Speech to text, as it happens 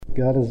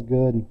God is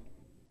good.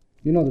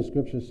 You know, the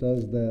scripture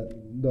says that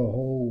the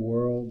whole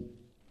world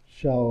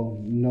shall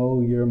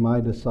know you're my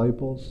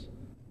disciples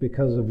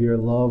because of your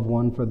love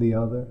one for the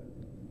other.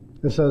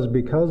 It says,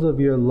 because of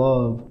your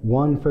love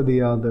one for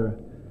the other,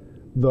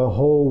 the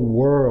whole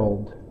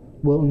world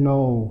will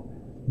know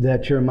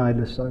that you're my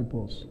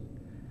disciples.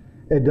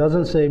 It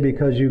doesn't say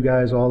because you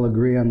guys all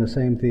agree on the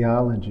same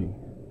theology.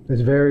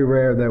 It's very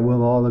rare that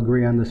we'll all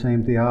agree on the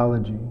same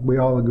theology. We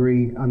all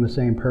agree on the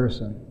same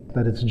person,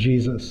 that it's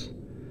Jesus,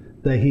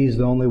 that He's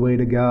the only way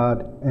to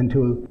God, and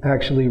to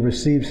actually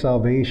receive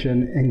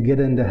salvation and get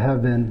into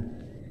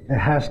heaven, it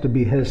has to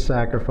be His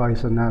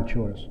sacrifice and not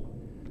yours.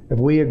 If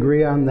we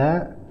agree on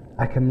that,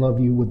 I can love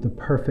you with the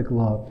perfect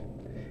love.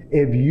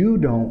 If you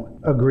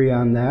don't agree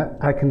on that,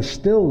 I can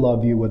still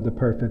love you with the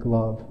perfect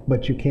love,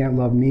 but you can't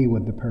love me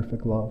with the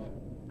perfect love.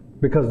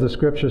 Because the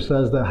scripture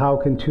says that how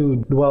can two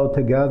dwell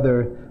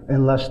together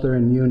unless they're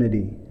in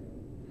unity?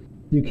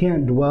 You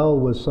can't dwell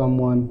with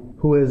someone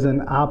who is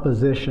in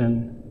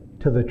opposition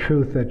to the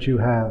truth that you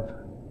have.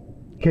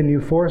 Can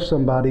you force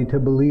somebody to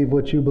believe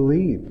what you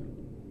believe?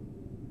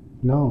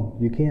 No,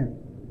 you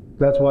can't.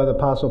 That's why the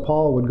Apostle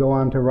Paul would go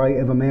on to write,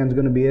 if a man's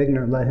going to be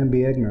ignorant, let him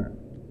be ignorant.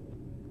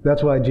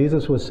 That's why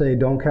Jesus would say,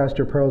 don't cast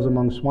your pearls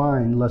among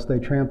swine, lest they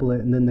trample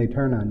it and then they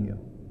turn on you.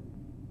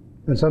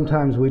 And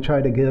sometimes we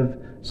try to give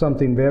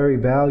something very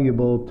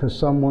valuable to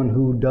someone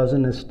who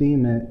doesn't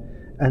esteem it,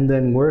 and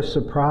then we're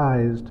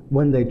surprised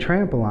when they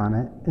trample on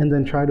it and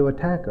then try to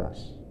attack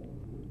us.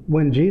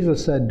 When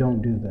Jesus said,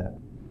 don't do that.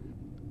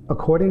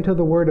 According to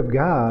the Word of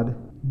God,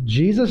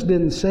 Jesus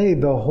didn't say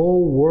the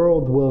whole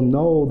world will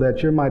know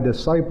that you're my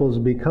disciples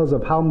because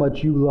of how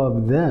much you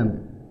love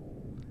them.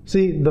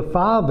 See, the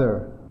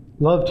Father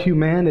loved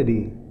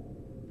humanity,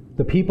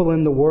 the people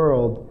in the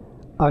world,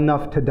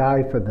 enough to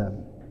die for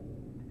them.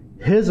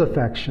 His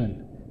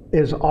affection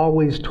is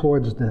always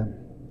towards them.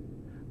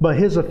 But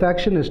His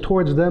affection is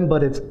towards them,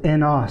 but it's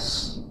in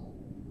us.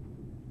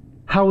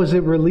 How is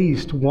it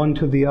released one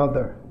to the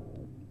other?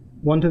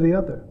 One to the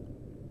other.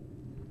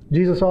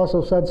 Jesus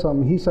also said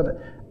something. He said,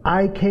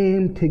 I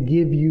came to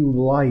give you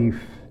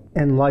life,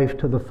 and life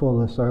to the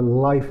fullest, or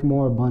life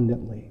more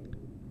abundantly.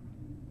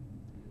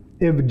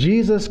 If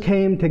Jesus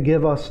came to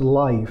give us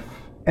life,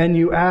 and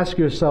you ask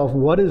yourself,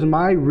 what is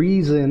my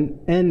reason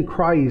in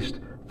Christ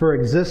for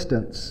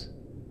existence?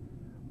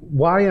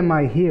 Why am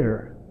I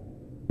here?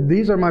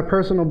 These are my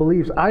personal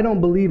beliefs. I don't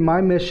believe my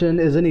mission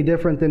is any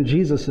different than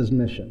Jesus'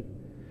 mission.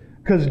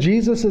 Because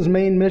Jesus'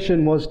 main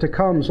mission was to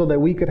come so that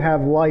we could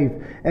have life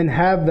and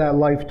have that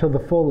life to the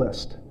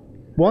fullest.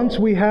 Once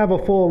we have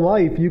a full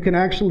life, you can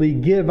actually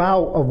give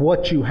out of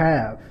what you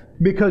have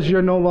because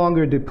you're no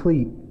longer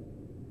deplete.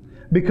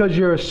 Because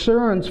your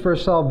assurance for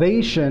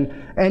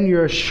salvation and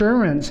your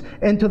assurance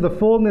into the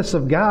fullness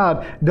of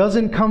God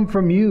doesn't come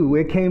from you,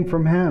 it came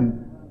from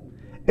Him.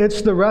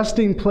 It's the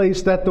resting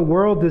place that the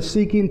world is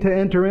seeking to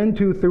enter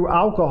into through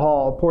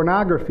alcohol,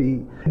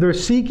 pornography. They're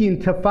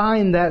seeking to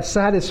find that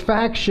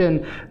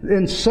satisfaction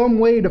in some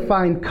way to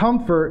find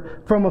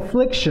comfort from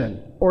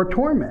affliction or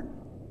torment.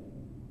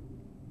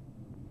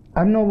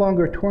 I'm no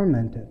longer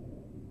tormented.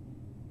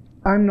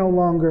 I'm no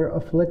longer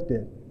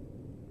afflicted.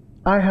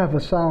 I have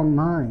a sound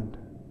mind.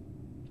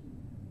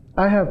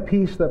 I have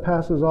peace that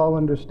passes all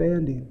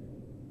understanding.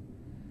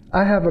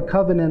 I have a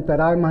covenant that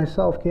I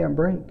myself can't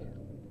break,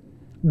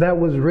 that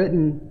was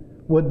written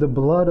with the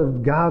blood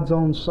of God's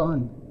own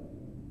Son.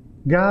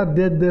 God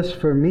did this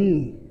for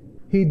me.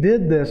 He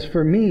did this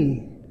for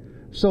me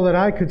so that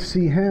I could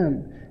see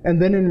Him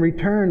and then in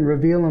return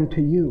reveal Him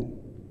to you.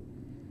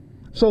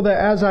 So that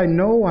as I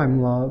know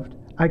I'm loved,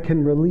 I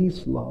can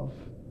release love.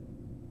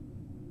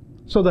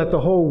 So that the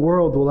whole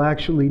world will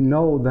actually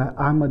know that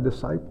I'm a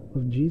disciple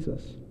of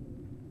Jesus.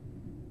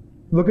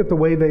 Look at the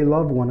way they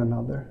love one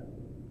another.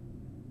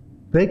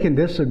 They can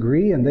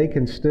disagree and they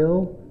can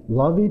still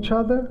love each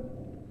other.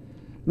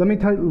 Let me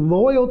tell you,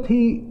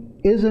 loyalty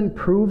isn't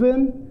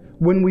proven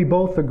when we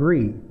both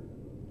agree.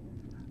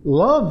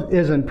 Love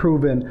isn't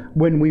proven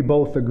when we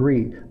both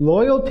agree.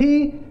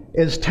 Loyalty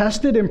is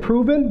tested and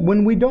proven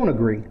when we don't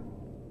agree.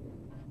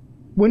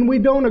 When we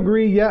don't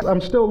agree, yes,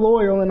 I'm still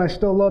loyal and I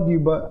still love you,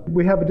 but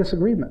we have a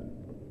disagreement.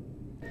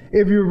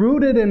 If you're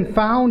rooted and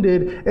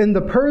founded in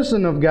the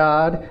person of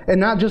God and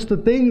not just the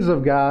things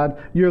of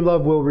God, your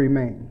love will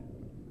remain.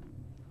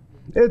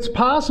 It's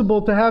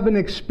possible to have an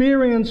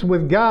experience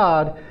with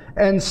God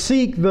and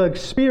seek the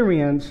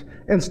experience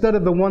instead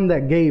of the one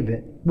that gave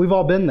it. We've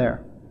all been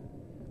there.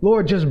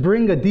 Lord, just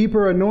bring a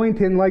deeper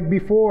anointing like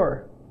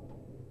before.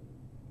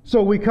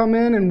 So we come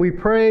in and we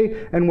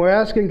pray and we're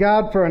asking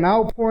God for an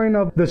outpouring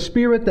of the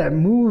Spirit that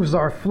moves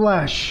our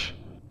flesh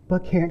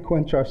but can't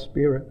quench our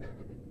spirit.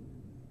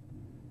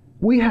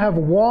 We have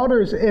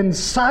waters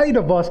inside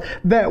of us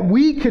that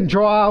we can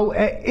draw out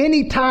at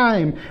any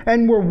time,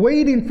 and we're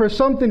waiting for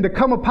something to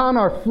come upon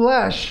our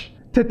flesh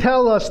to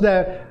tell us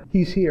that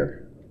He's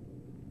here.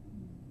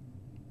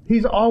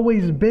 He's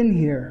always been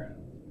here.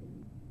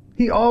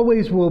 He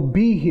always will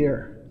be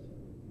here.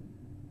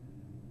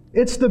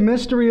 It's the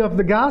mystery of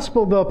the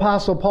gospel, the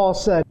Apostle Paul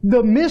said.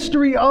 The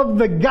mystery of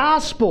the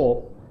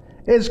gospel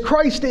is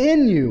Christ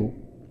in you,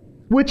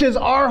 which is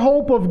our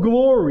hope of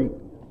glory.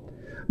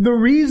 The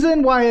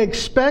reason why I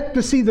expect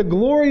to see the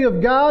glory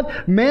of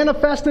God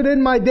manifested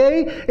in my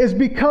day is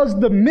because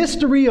the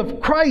mystery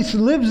of Christ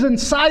lives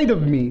inside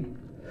of me.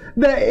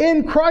 That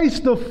in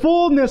Christ the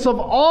fullness of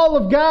all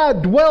of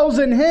God dwells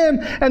in Him,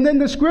 and then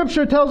the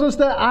Scripture tells us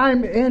that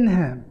I'm in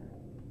Him.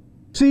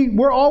 See,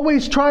 we're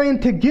always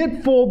trying to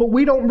get full, but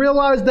we don't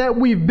realize that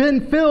we've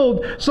been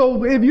filled.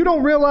 So if you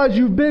don't realize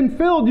you've been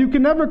filled, you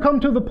can never come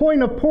to the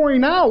point of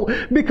pouring out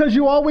because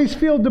you always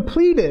feel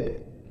depleted.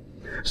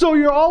 So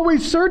you're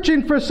always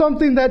searching for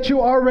something that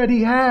you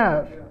already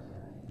have.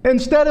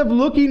 Instead of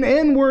looking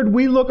inward,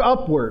 we look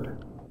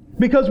upward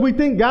because we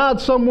think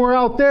God's somewhere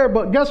out there.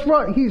 But guess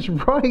what? He's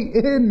right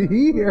in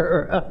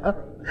here.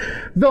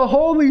 The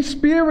Holy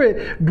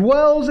Spirit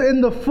dwells in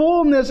the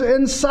fullness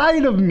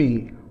inside of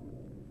me.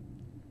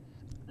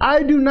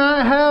 I do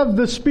not have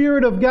the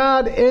Spirit of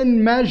God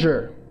in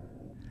measure.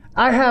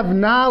 I have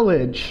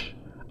knowledge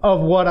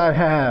of what I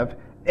have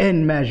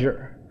in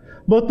measure.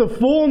 But the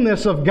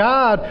fullness of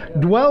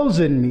God dwells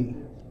in me.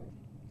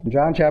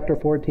 John chapter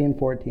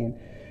 14:14.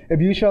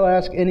 If you shall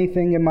ask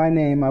anything in my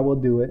name, I will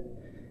do it.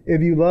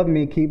 If you love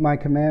me, keep my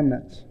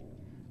commandments.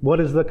 What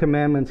is the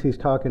commandments he's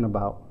talking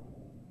about?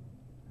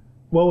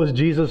 What was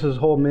Jesus'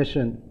 whole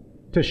mission?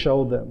 To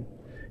show them.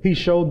 He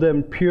showed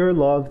them pure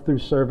love through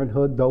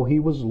servanthood, though he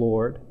was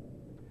Lord.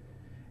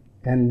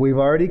 And we've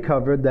already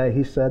covered that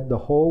he said, the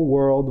whole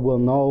world will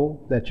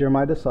know that you're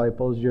my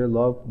disciples, your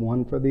love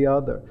one for the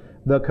other.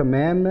 The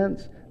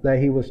commandments that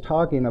he was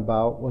talking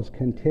about was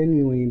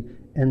continuing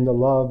in the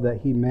love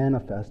that he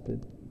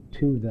manifested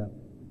to them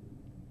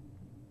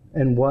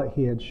and what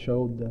he had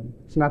showed them.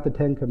 It's not the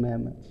 10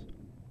 Commandments.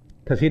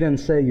 Because he didn't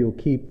say you'll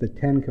keep the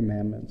 10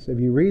 Commandments. If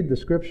you read the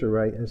Scripture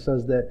right, it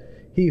says that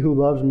he who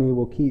loves me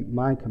will keep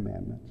my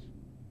commandments.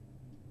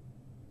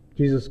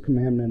 Jesus'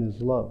 commandment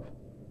is love.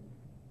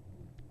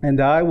 And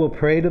I will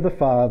pray to the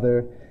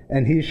Father,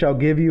 and he shall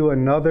give you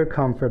another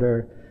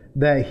comforter,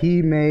 that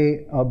he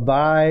may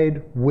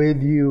abide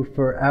with you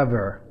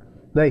forever.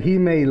 That he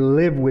may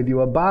live with you.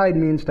 Abide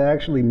means to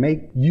actually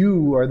make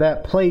you or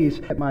that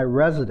place at my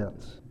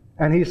residence.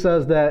 And he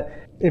says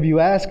that if you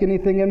ask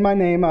anything in my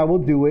name, I will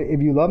do it.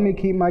 If you love me,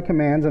 keep my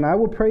commands. And I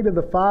will pray to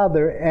the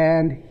Father,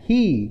 and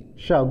he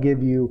shall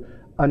give you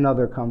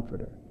another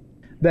comforter,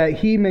 that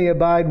he may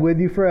abide with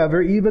you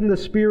forever, even the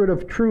Spirit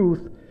of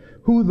truth,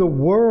 who the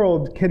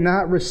world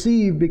cannot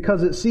receive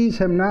because it sees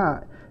him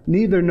not,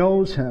 neither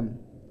knows him.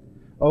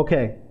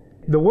 Okay,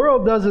 the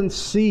world doesn't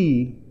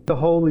see the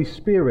Holy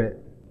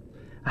Spirit.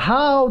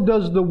 How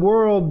does the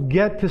world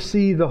get to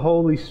see the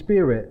Holy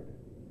Spirit?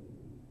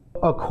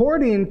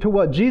 According to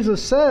what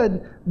Jesus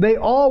said, they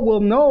all will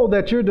know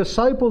that you're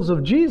disciples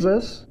of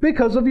Jesus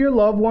because of your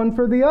love one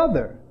for the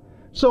other.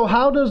 So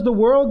how does the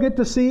world get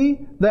to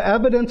see the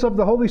evidence of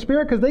the Holy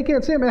Spirit? Because they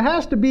can't see him. It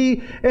has to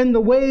be in the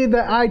way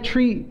that I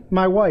treat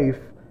my wife,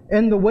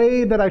 in the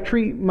way that I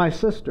treat my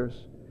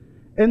sisters,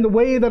 in the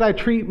way that I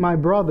treat my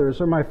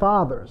brothers or my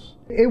fathers.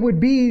 It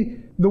would be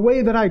the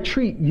way that I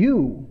treat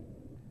you,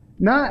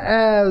 not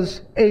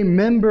as a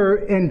member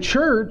in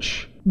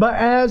church, but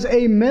as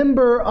a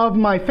member of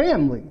my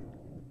family.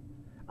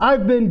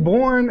 I've been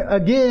born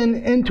again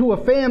into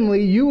a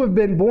family. You have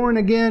been born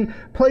again,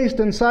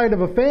 placed inside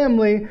of a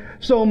family.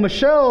 So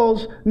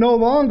Michelle's no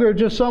longer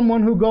just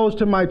someone who goes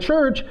to my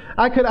church.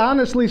 I could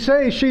honestly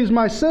say she's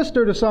my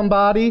sister to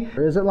somebody.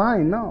 Or is it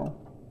lying? No.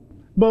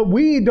 But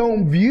we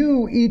don't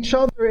view each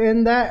other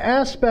in that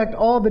aspect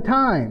all the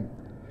time.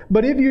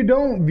 But if you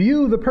don't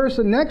view the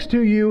person next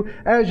to you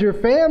as your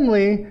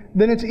family,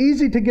 then it's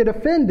easy to get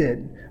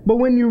offended. But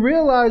when you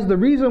realize the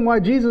reason why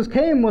Jesus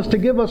came was to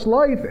give us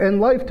life and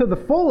life to the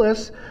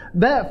fullest,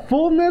 that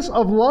fullness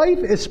of life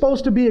is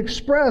supposed to be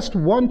expressed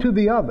one to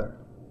the other.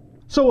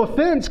 So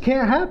offense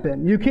can't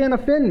happen. You can't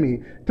offend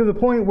me to the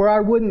point where I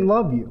wouldn't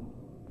love you.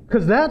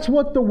 Because that's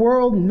what the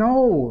world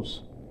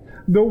knows.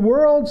 The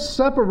world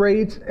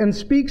separates and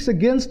speaks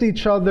against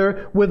each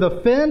other with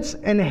offense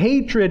and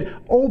hatred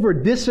over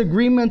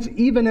disagreements,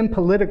 even in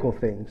political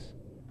things.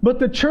 But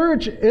the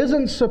church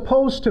isn't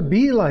supposed to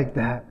be like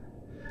that.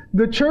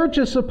 The church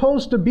is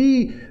supposed to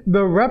be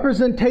the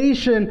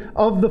representation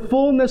of the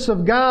fullness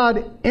of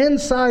God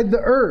inside the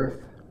earth.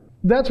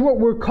 That's what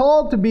we're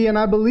called to be, and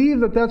I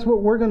believe that that's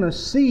what we're going to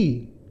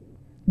see.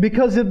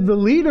 Because if the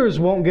leaders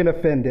won't get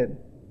offended,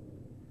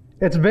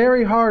 it's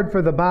very hard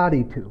for the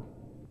body to.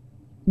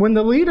 When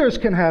the leaders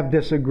can have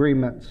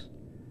disagreements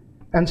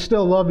and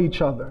still love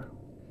each other,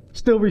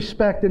 still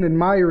respect and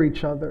admire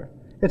each other,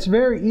 it's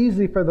very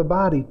easy for the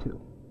body to.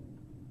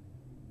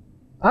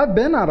 I've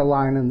been out of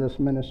line in this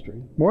ministry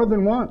more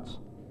than once.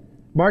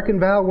 Mark and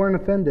Val weren't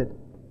offended.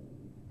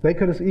 They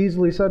could have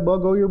easily said, well,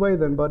 go your way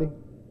then, buddy.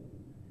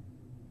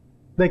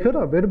 They could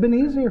have. It would have been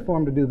easier for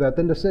them to do that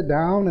than to sit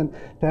down and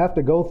to have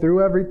to go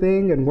through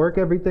everything and work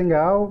everything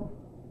out.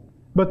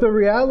 But the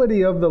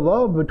reality of the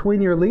love between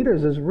your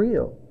leaders is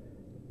real.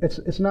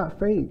 It's not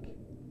fake.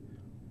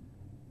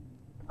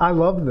 I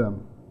love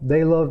them.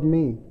 They love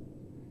me.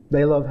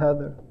 They love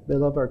Heather. They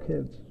love our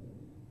kids.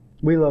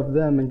 We love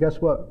them, and guess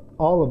what?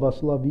 All of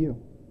us love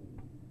you.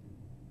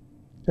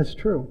 It's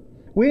true.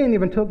 We ain't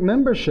even took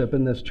membership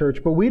in this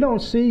church, but we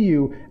don't see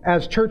you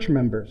as church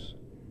members.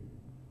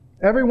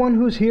 Everyone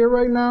who's here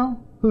right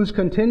now, who's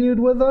continued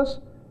with us,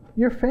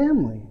 you're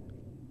family.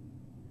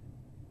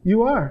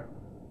 You are.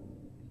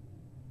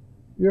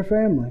 You're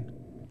family.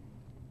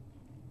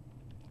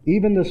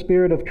 Even the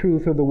Spirit of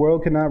truth who the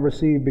world cannot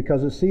receive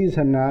because it sees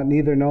him not,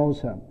 neither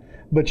knows him.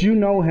 But you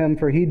know him,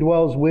 for he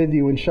dwells with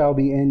you and shall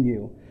be in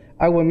you.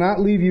 I will not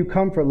leave you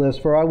comfortless,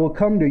 for I will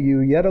come to you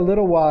yet a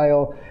little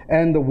while,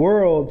 and the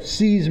world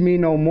sees me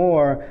no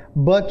more,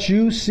 but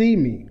you see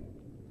me.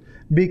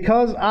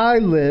 Because I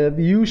live,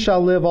 you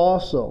shall live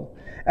also.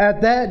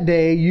 At that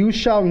day you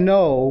shall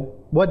know.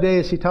 What day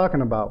is he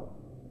talking about?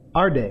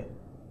 Our day.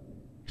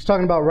 He's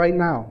talking about right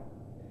now.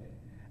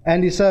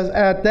 And he says,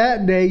 at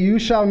that day you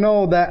shall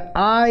know that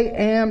I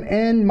am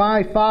in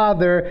my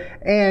Father,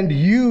 and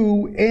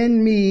you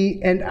in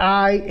me, and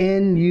I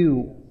in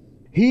you.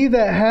 He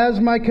that has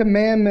my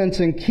commandments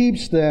and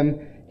keeps them,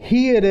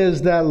 he it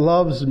is that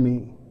loves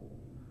me.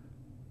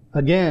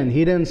 Again,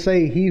 he didn't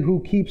say he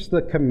who keeps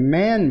the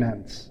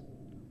commandments,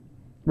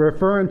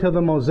 referring to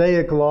the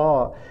Mosaic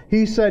law.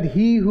 He said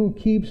he who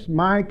keeps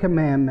my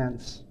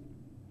commandments.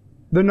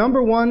 The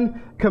number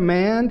one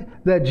command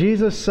that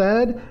Jesus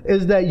said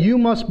is that you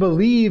must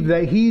believe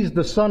that he's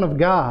the Son of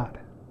God.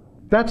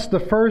 That's the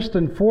first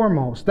and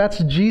foremost.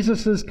 That's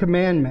Jesus'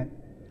 commandment.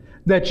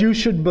 That you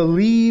should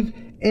believe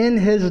in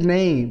his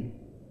name.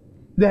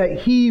 That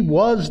he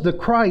was the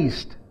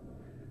Christ.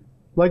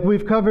 Like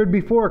we've covered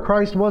before,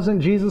 Christ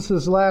wasn't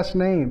Jesus' last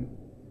name.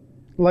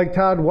 Like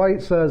Todd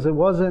White says, it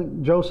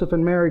wasn't Joseph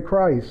and Mary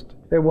Christ.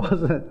 It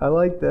wasn't. I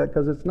like that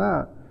because it's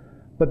not.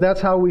 But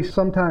that's how we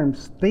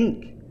sometimes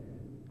think.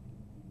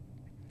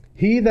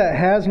 He that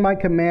has my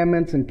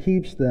commandments and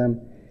keeps them,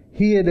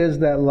 he it is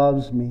that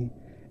loves me.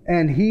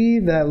 And he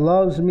that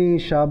loves me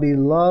shall be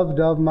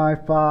loved of my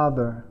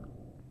Father.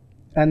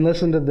 And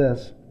listen to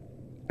this.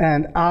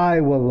 And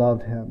I will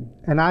love him.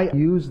 And I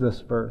use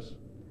this verse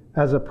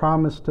as a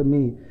promise to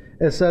me.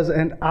 It says,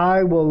 and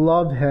I will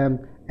love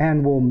him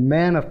and will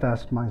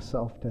manifest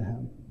myself to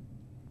him.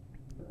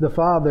 The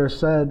Father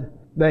said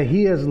that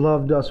he has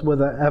loved us with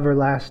an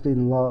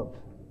everlasting love.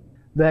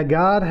 That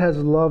God has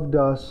loved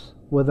us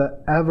with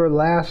an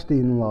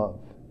everlasting love.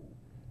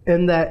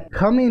 And that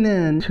coming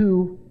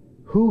into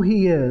who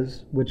he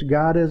is, which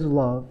God is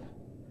love,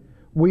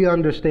 we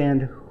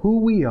understand who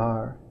we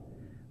are,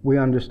 we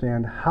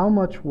understand how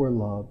much we're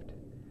loved,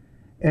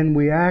 and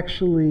we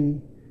actually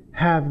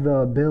have the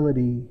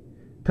ability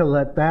to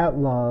let that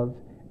love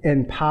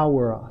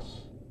empower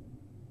us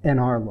in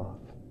our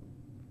love.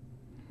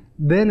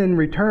 Then in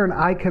return,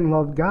 I can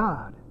love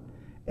God.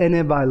 And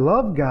if I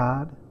love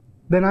God,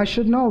 then I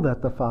should know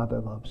that the Father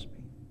loves me.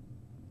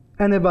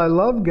 And if I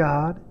love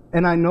God,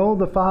 and I know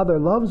the Father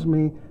loves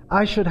me,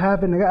 I should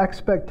have an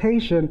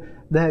expectation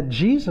that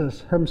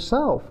Jesus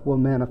himself will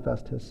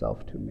manifest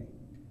himself to me.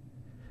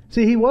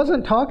 See, he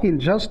wasn't talking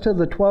just to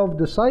the 12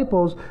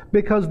 disciples,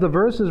 because the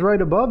verses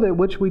right above it,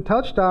 which we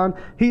touched on,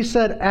 he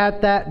said,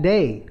 at that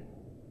day,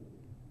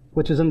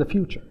 which is in the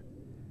future,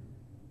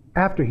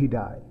 after he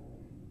died,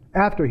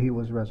 after he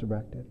was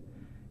resurrected.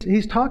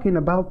 He's talking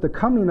about the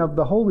coming of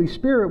the Holy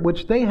Spirit,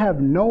 which they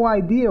have no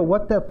idea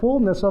what the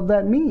fullness of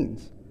that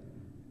means.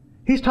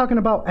 He's talking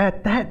about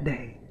at that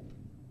day.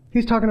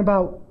 He's talking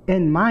about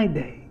in my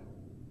day.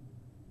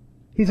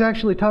 He's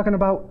actually talking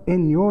about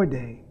in your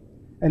day.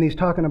 And he's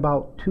talking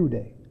about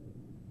today.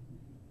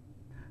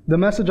 The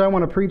message I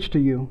want to preach to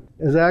you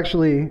is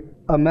actually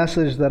a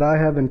message that I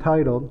have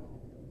entitled,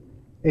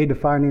 A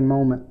Defining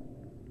Moment.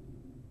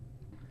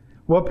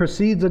 What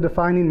precedes a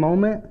defining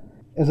moment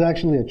is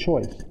actually a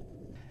choice.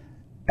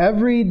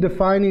 Every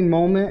defining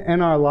moment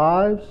in our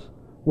lives,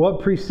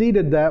 what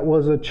preceded that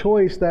was a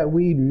choice that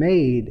we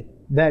made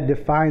that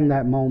defined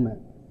that moment.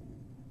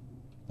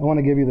 I want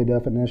to give you the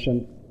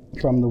definition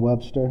from the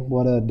Webster,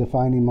 what a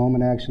defining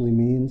moment actually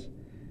means.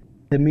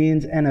 It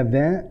means an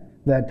event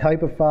that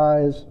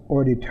typifies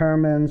or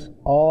determines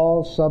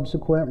all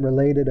subsequent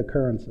related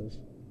occurrences.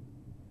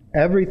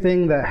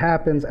 Everything that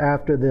happens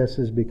after this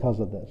is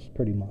because of this,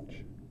 pretty much.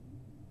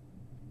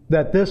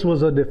 That this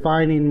was a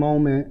defining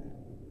moment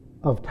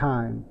of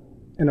time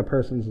in a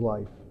person's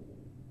life.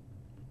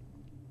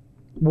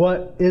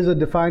 What is a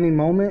defining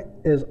moment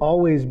is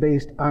always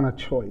based on a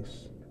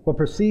choice. What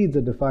precedes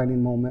a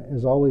defining moment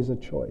is always a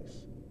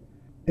choice.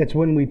 It's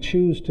when we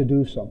choose to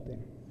do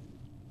something.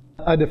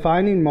 A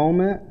defining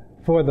moment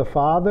for the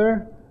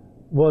Father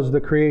was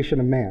the creation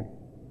of man.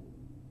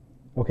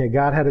 Okay,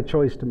 God had a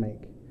choice to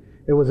make.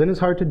 It was in his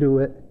heart to do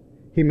it.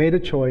 He made a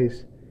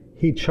choice.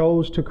 He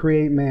chose to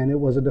create man. It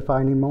was a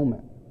defining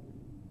moment.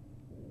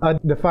 A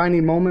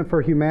defining moment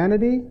for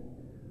humanity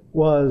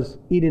was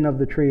eating of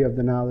the tree of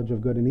the knowledge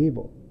of good and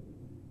evil.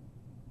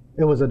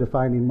 It was a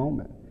defining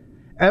moment.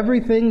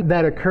 Everything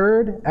that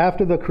occurred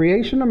after the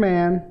creation of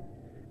man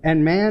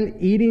and man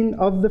eating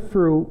of the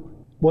fruit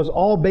was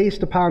all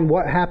based upon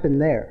what happened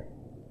there.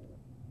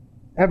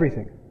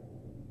 Everything.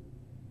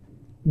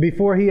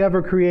 Before he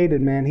ever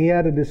created man, he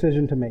had a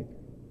decision to make.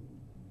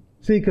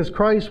 See, because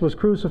Christ was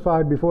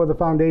crucified before the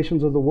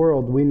foundations of the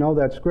world. We know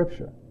that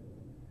scripture.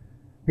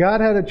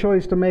 God had a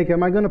choice to make.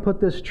 Am I going to put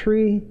this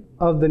tree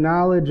of the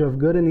knowledge of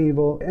good and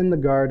evil in the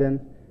garden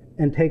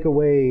and take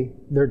away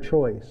their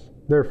choice,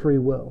 their free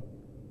will?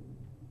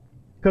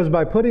 Because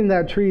by putting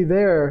that tree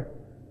there,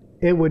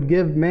 it would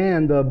give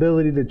man the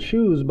ability to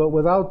choose, but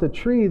without the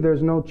tree,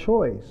 there's no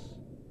choice.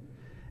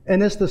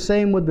 And it's the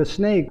same with the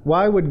snake.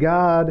 Why would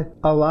God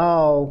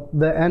allow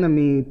the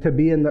enemy to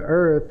be in the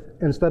earth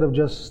instead of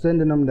just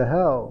sending them to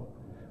hell?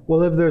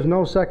 Well, if there's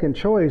no second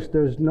choice,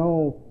 there's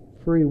no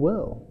free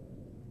will.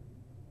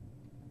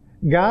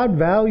 God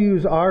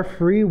values our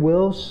free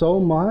will so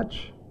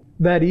much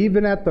that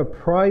even at the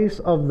price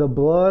of the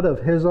blood of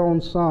his own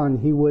Son,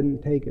 he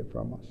wouldn't take it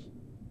from us.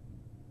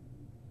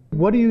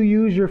 What do you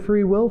use your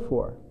free will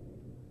for?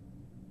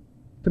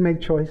 To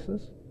make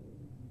choices?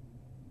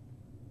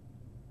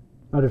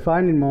 A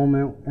defining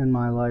moment in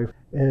my life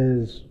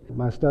is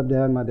my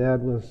stepdad. My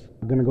dad was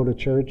going to go to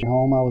church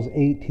home. I was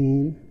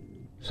 18.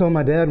 So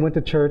my dad went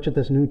to church at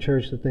this new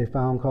church that they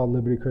found called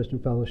Liberty Christian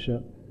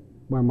Fellowship,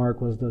 where Mark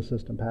was the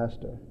assistant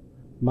pastor.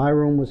 My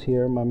room was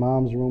here. My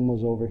mom's room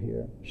was over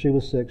here. She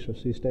was sick, so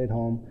she stayed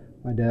home.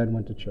 My dad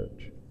went to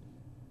church.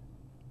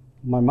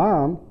 My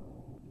mom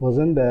was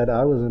in bed.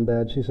 I was in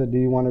bed. She said, "Do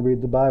you want to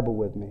read the Bible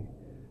with me?"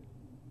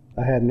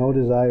 I had no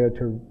desire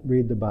to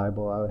read the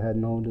Bible. I had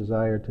no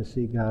desire to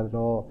seek God at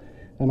all.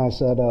 And I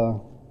said,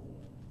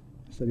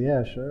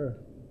 "Yeah, sure.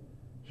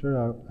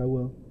 Sure, I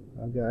will."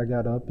 I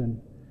got up,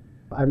 and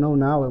I know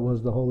now it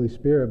was the Holy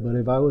Spirit, but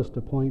if I was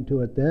to point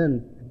to it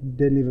then, it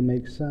didn't even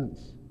make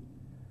sense.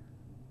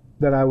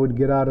 That I would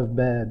get out of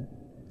bed,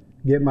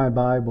 get my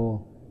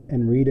Bible,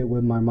 and read it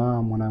with my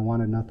mom when I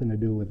wanted nothing to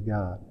do with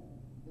God.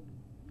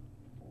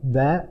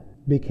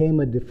 That became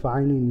a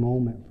defining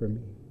moment for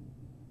me.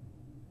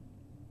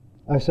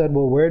 I said,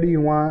 "Well, where do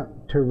you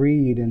want to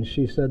read?" And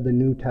she said, "The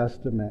New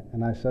Testament."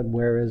 And I said,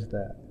 "Where is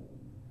that?"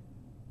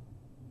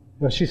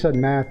 Well, she said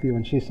Matthew,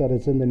 and she said,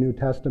 "It's in the New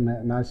Testament."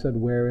 And I said,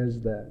 "Where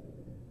is that?"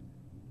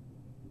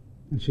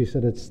 And she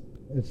said, it's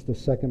the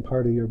second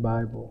part of your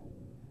Bible.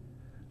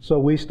 So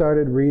we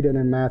started reading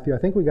in Matthew. I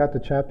think we got to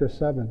chapter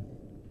 7.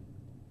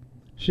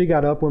 She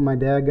got up when my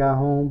dad got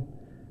home,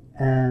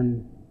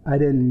 and I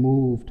didn't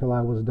move till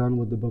I was done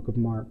with the book of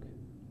Mark.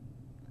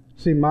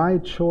 See, my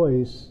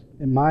choice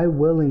and my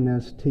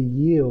willingness to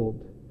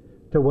yield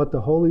to what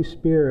the Holy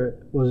Spirit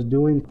was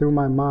doing through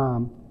my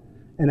mom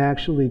and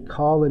actually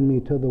calling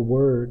me to the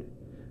Word,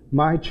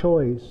 my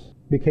choice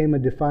became a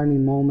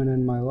defining moment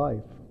in my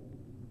life.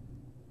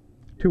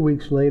 2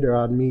 weeks later,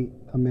 I'd meet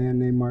a man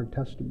named Mark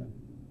Testament.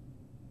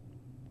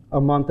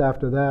 A month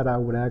after that, I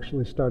would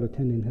actually start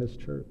attending his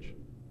church.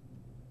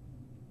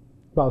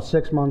 About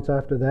 6 months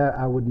after that,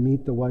 I would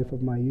meet the wife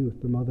of my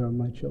youth, the mother of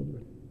my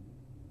children.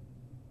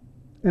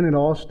 And it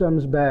all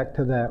stems back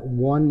to that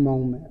one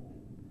moment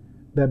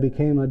that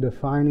became a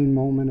defining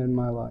moment in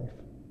my life.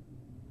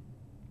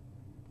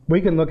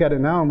 We can look at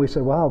it now and we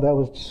say, "Wow, that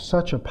was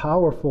such a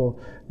powerful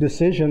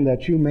decision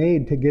that you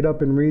made to get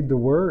up and read the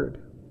Word."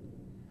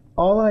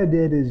 All I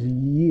did is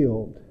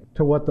yield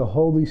to what the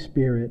Holy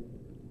Spirit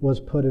was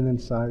putting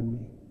inside me,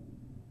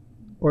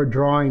 or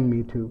drawing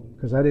me to,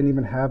 because I didn't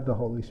even have the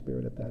Holy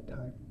Spirit at that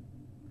time.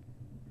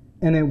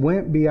 And it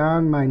went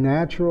beyond my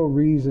natural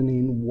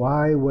reasoning.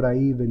 Why would I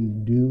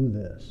even do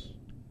this?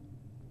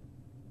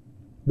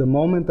 The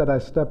moment that I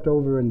stepped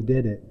over and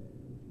did it,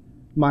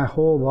 my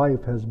whole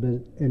life has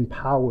been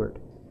empowered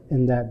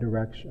in that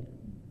direction.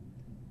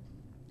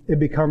 It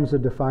becomes a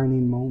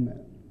defining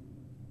moment.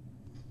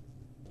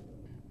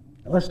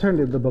 Let's turn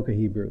to the book of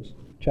Hebrews,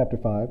 chapter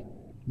 5,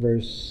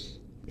 verse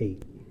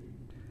 8.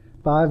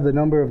 5, the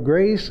number of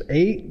grace.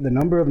 8, the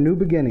number of new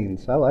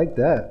beginnings. I like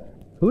that.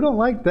 Who don't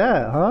like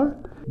that, huh?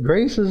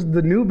 Grace is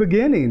the new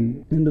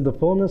beginning into the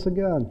fullness of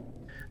God.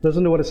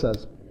 Listen to what it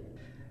says.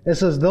 It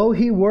says, "Though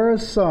he were a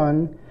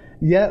son,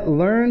 yet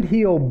learned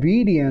he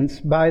obedience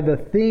by the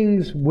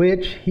things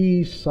which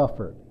he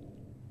suffered."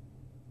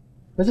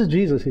 This is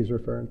Jesus he's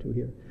referring to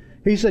here.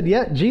 He said,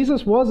 yet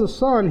Jesus was a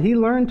son. He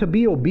learned to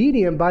be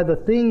obedient by the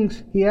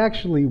things he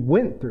actually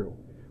went through,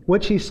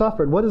 which he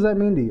suffered. What does that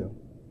mean to you?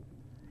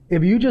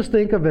 If you just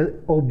think of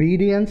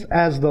obedience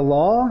as the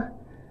law,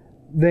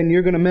 then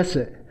you're going to miss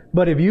it.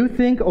 But if you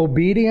think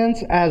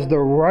obedience as the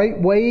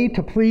right way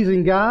to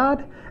pleasing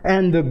God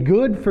and the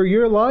good for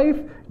your life,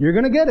 you're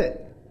going to get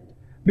it.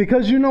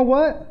 Because you know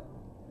what?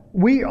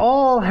 We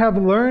all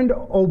have learned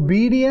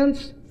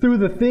obedience through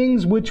the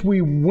things which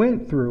we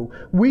went through.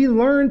 We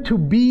learned to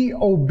be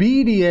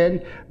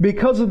obedient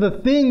because of the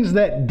things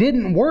that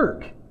didn't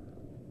work.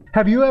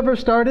 Have you ever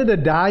started a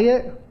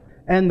diet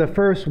and the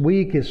first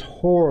week is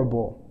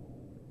horrible?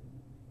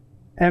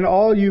 And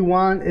all you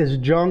want is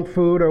junk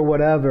food or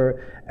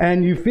whatever,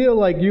 and you feel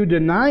like you're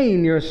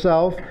denying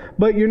yourself,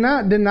 but you're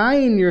not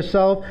denying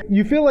yourself.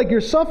 You feel like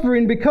you're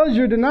suffering because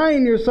you're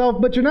denying yourself,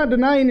 but you're not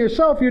denying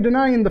yourself, you're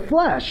denying the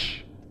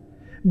flesh.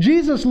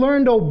 Jesus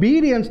learned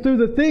obedience through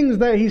the things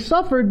that he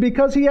suffered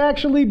because he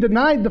actually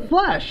denied the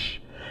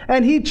flesh.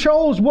 And he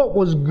chose what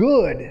was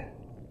good.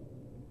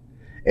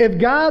 If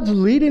God's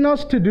leading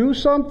us to do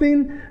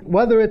something,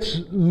 whether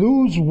it's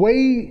lose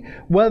weight,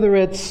 whether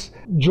it's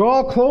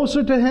draw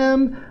closer to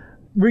him,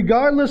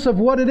 regardless of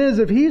what it is,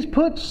 if he's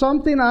put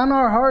something on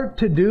our heart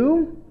to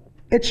do,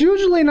 it's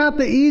usually not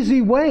the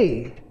easy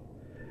way.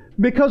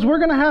 Because we're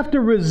going to have to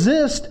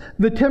resist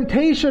the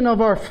temptation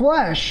of our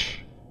flesh.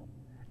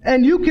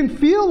 And you can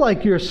feel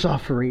like you're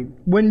suffering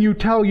when you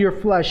tell your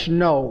flesh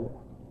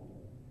no.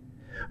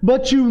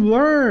 But you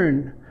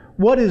learn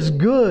what is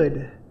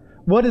good,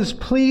 what is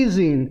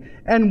pleasing,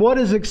 and what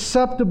is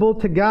acceptable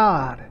to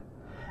God.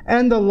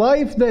 And the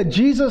life that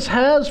Jesus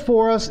has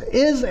for us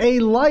is a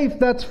life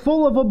that's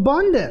full of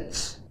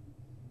abundance.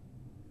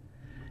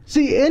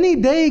 See, any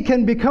day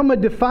can become a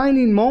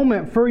defining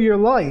moment for your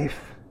life.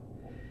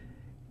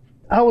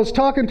 I was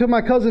talking to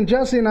my cousin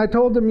Jesse and I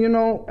told him,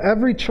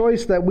 every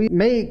choice that we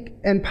make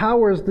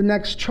empowers the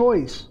next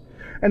choice.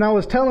 And I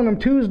was telling him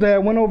Tuesday, I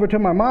went over to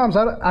my mom's.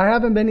 I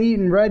haven't been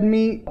eating red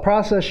meat,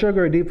 processed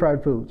sugar, or deep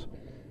fried foods.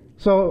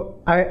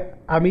 So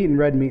I'm eating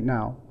red meat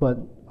now, but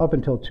up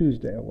until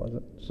Tuesday I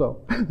wasn't.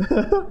 So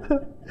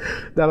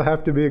that'll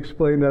have to be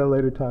explained at a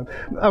later time.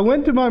 I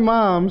went to my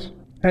mom's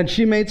and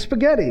she made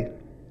spaghetti.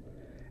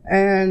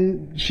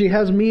 And she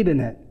has meat in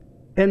it.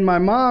 And my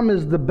mom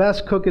is the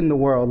best cook in the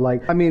world.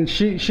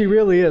 She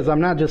really is.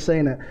 I'm not just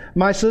saying it.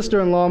 My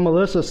sister-in-law,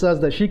 Melissa, says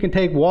that she can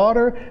take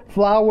water,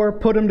 flour,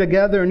 put them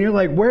together, and you're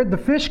like, where'd the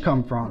fish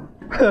come from?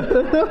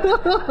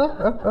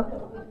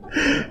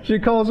 She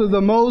calls her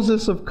the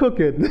Moses of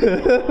cooking.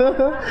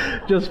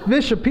 Just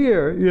fish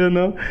appear,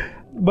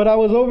 But I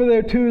was over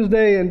there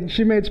Tuesday, and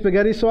she made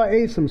spaghetti, so I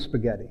ate some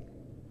spaghetti.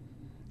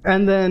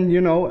 And then,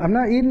 I'm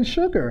not eating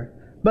sugar.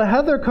 But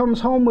Heather comes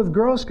home with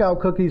Girl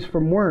Scout cookies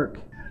from work.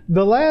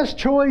 The last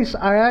choice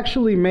I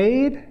actually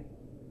made,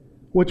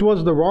 which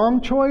was the wrong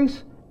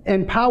choice,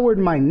 empowered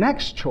my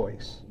next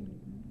choice.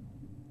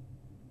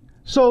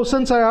 So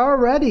since I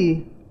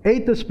already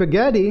ate the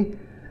spaghetti,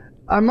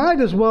 I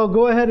might as well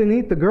go ahead and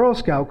eat the Girl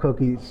Scout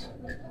cookies.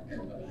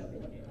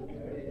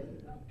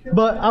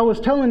 But I was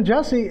telling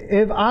Jesse,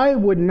 if I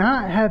would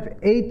not have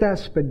ate that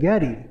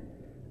spaghetti,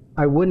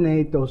 I wouldn't have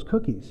ate those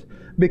cookies.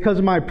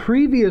 Because my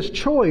previous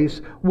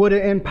choice would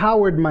have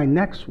empowered my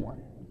next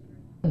one.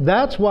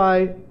 That's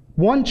why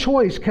one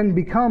choice can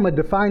become a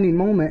defining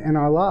moment in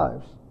our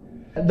lives.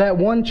 That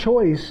one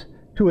choice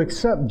to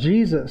accept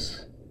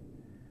Jesus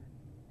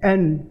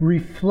and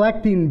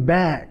reflecting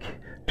back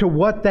to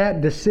what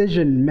that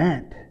decision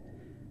meant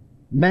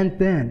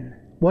then,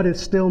 what it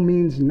still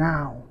means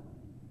now.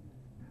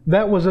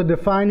 That was a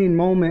defining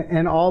moment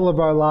in all of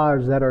our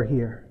lives that are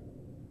here.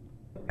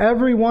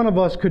 Every one of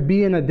us could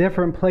be in a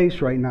different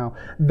place right now.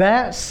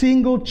 That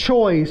single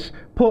choice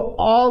put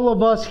all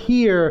of us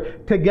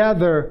here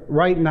together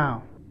right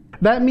now.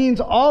 That means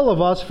all of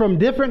us from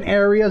different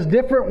areas,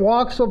 different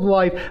walks of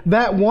life,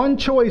 that one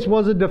choice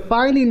was a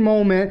defining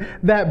moment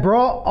that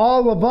brought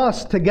all of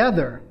us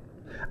together.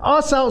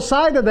 Us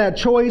outside of that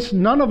choice,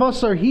 none of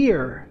us are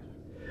here.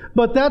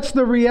 But that's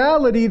the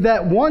reality,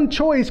 that one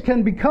choice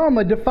can become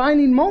a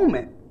defining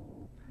moment.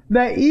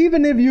 That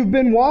even if you've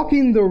been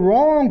walking the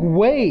wrong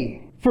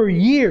way for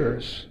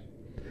years,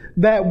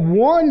 that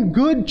one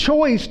good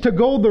choice to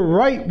go the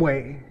right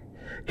way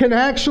can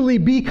actually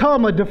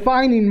become a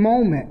defining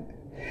moment.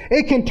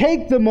 It can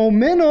take the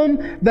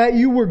momentum that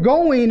you were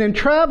going and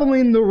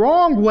traveling the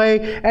wrong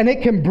way, and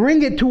it can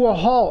bring it to a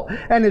halt.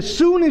 And as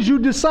soon as you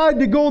decide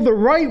to go the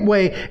right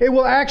way, it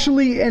will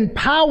actually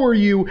empower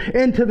you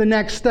into the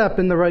next step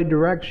in the right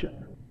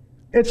direction.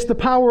 It's the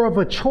power of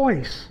a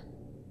choice.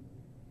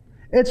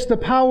 It's the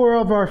power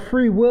of our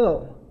free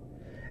will.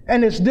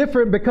 And it's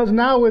different because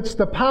now it's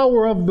the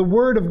power of the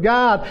Word of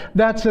God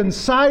that's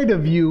inside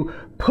of you,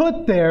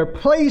 put there,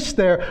 placed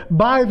there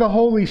by the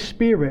Holy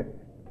Spirit.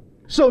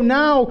 So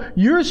now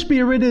your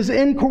spirit is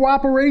in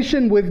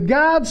cooperation with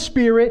God's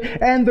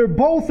Spirit, and they're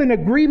both in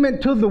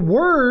agreement to the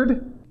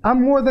Word.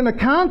 I'm more than a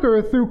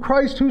conqueror through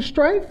Christ who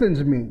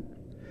strengthens me.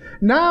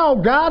 Now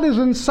God is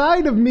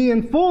inside of me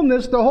in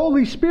fullness. The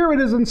Holy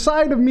Spirit is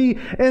inside of me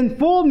in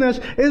fullness.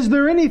 Is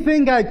there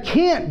anything I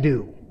can't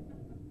do?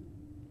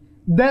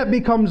 That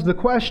becomes the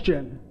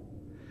question.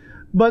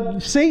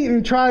 But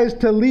Satan tries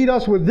to lead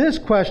us with this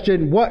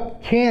question: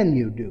 what can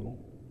you do?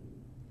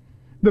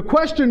 The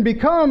question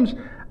becomes,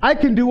 I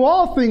can do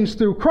all things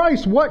through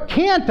Christ. What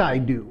can't I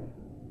do?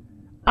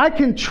 I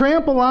can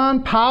trample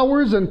on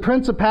powers and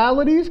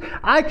principalities.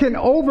 I can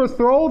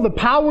overthrow the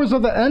powers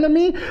of the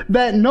enemy,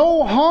 that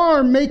no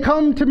harm may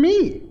come to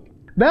me.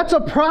 That's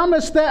a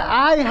promise that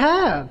I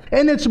have.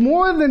 And it's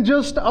more than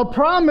just a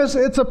promise,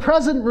 it's a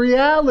present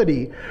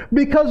reality.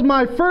 Because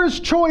my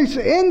first choice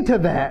into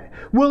that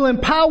will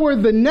empower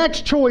the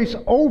next choice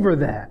over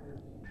that.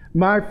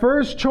 My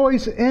first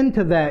choice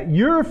into that,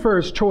 your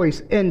first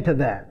choice into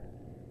that.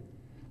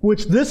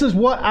 Which this is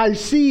what I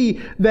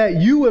see that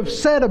you have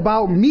said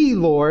about me,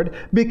 Lord,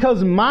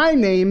 because my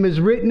name is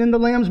written in the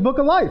Lamb's Book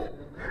of Life.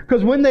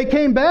 Because when they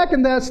came back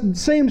in that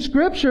same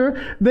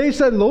scripture, they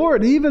said,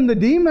 Lord, even the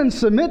demons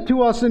submit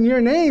to us in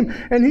your name.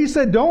 And he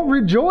said, don't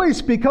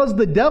rejoice because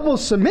the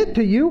devils submit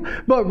to you,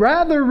 but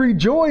rather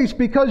rejoice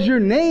because your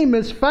name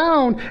is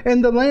found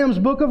in the Lamb's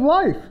book of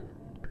life.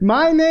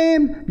 My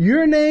name,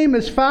 your name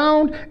is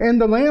found in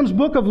the Lamb's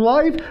book of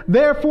life.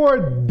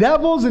 Therefore,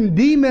 devils and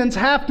demons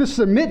have to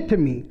submit to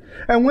me.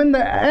 And when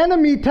the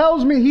enemy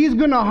tells me he's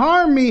going to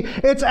harm me,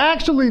 it's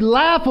actually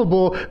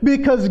laughable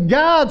because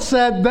God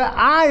said that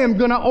I am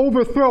going to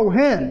overthrow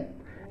him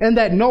and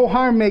that no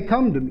harm may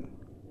come to me.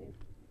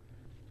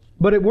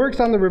 But it works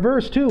on the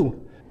reverse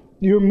too.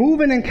 You're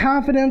moving in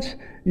confidence,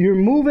 you're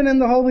moving in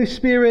the Holy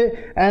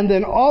Spirit, and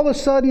then all of a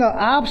sudden an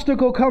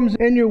obstacle comes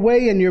in your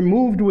way and you're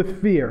moved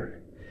with fear.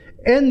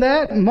 In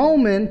that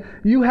moment,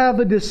 you have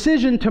a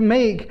decision to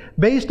make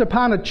based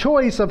upon a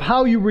choice of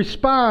how you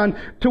respond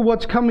to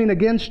what's coming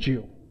against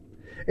you.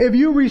 If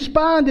you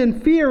respond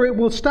in fear, it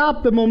will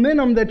stop the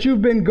momentum that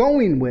you've been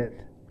going with,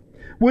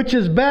 which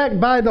is backed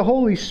by the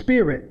Holy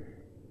Spirit.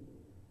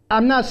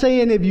 I'm not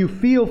saying if you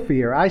feel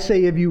fear. I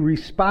say if you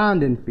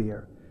respond in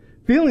fear.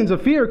 Feelings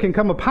of fear can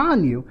come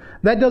upon you.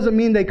 That doesn't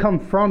mean they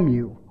come from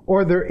you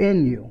or they're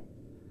in you.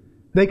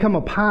 They come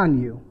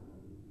upon you.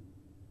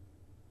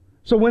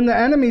 So when the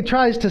enemy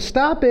tries to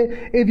stop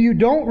it, if you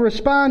don't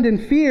respond in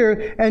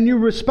fear and you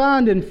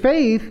respond in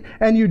faith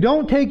and you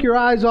don't take your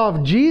eyes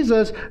off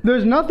Jesus,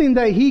 there's nothing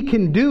that he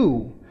can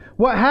do.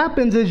 What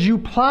happens is you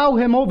plow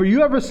him over.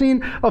 You ever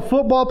seen a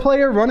football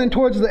player running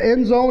towards the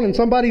end zone and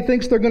somebody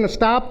thinks they're going to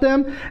stop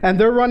them and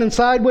they're running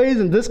sideways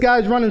and this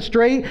guy's running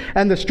straight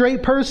and the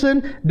straight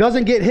person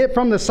doesn't get hit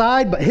from the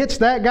side but hits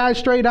that guy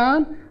straight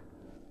on?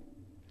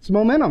 It's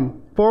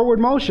momentum, forward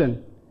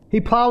motion.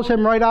 He plows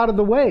him right out of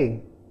the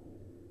way.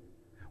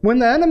 When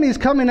the enemy's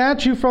coming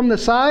at you from the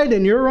side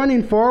and you're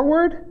running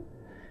forward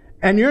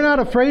and you're not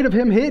afraid of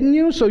him hitting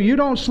you, so you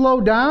don't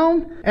slow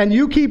down and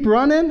you keep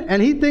running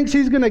and he thinks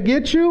he's going to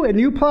get you and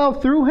you plow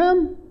through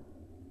him,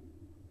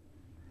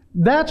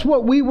 that's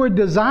what we were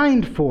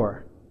designed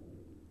for.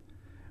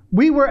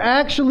 We were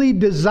actually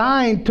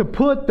designed to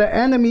put the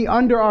enemy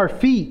under our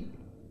feet.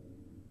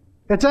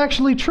 It's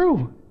actually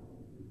true.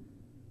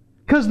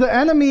 Because the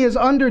enemy is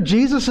under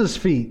Jesus'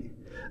 feet.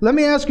 Let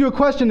me ask you a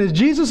question. Is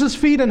Jesus'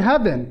 feet in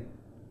heaven?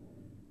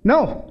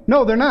 No,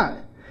 they're not.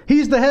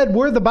 He's the head,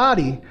 we're the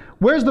body.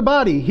 Where's the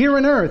body? Here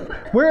on earth.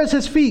 Where is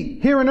his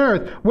feet? Here on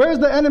earth. Where's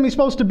the enemy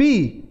supposed to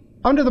be?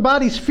 Under the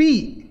body's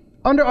feet.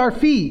 Under our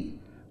feet.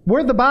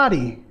 We're the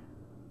body.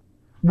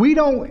 We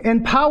don't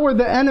empower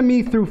the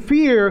enemy through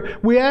fear.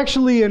 We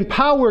actually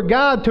empower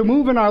God to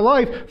move in our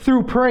life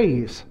through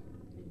praise.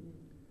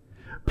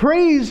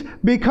 Praise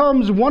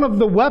becomes one of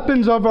the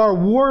weapons of our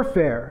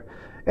warfare.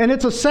 And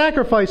it's a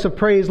sacrifice of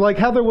praise, like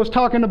Heather was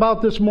talking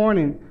about this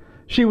morning.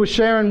 She was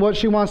sharing what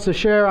she wants to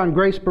share on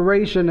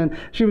Gracepiration, and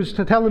she was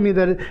telling me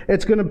that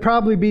it's going to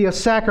probably be a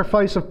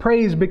sacrifice of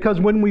praise because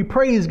when we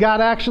praise,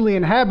 God actually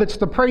inhabits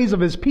the praise of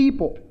his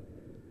people.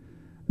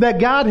 That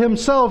God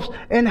himself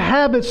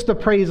inhabits the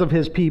praise of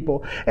his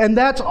people. And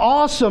that's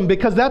awesome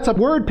because that's a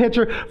word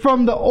picture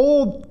from the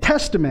Old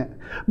Testament.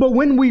 But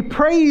when we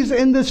praise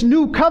in this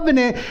new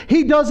covenant,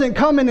 he doesn't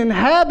come and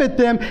inhabit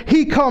them.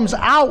 He comes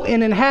out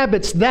and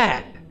inhabits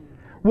that,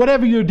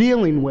 whatever you're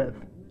dealing with.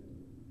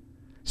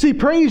 See,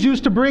 praise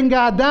used to bring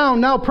God down.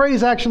 Now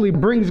praise actually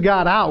brings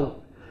God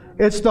out.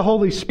 It's the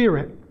Holy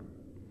Spirit.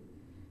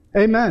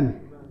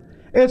 Amen.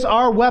 It's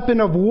our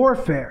weapon of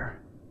warfare.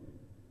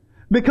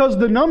 Because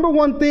the number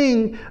one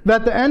thing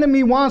that the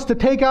enemy wants to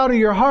take out of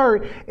your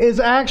heart is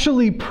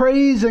actually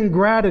praise and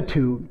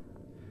gratitude.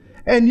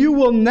 And you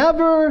will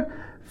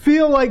never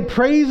feel like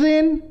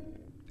praising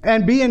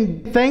and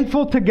being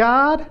thankful to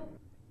God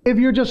if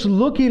you're just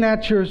looking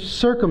at your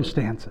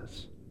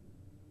circumstances.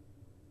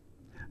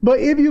 But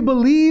if you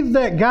believe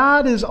that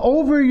God is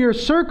over your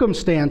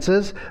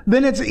circumstances,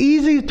 then it's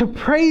easy to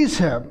praise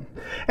him.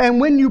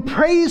 And when you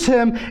praise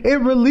him, it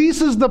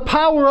releases the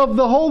power of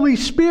the Holy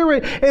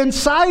Spirit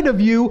inside of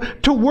you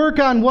to work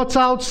on what's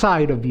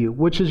outside of you,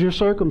 which is your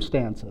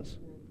circumstances.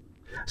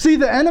 See,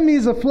 the enemy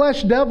is a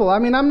flesh devil. I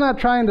mean, I'm not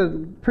trying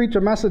to preach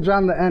a message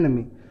on the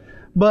enemy.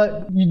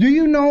 But do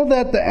you know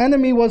that the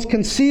enemy was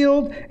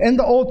concealed in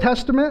the Old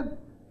Testament?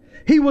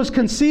 He was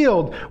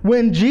concealed.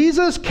 When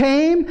Jesus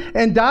came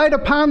and died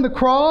upon the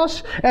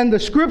cross and the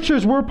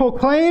scriptures were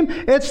proclaimed,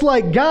 it's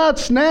like God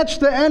snatched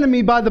the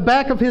enemy by the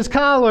back of his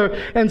collar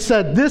and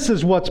said, this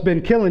is what's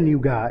been killing you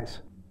guys.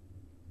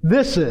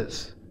 This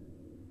is.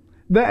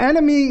 The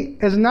enemy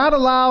is not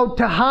allowed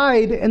to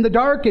hide in the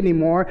dark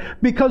anymore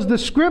because the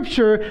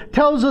scripture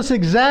tells us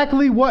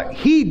exactly what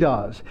he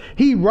does.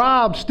 He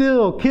robs,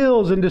 steals,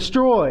 kills, and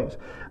destroys.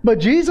 But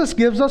Jesus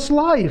gives us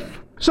life.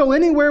 So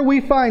anywhere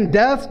we find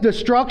death,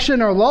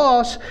 destruction, or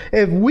loss,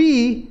 if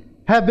we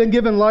have been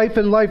given life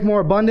and life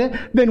more abundant,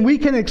 then we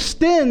can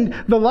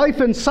extend the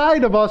life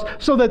inside of us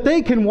so that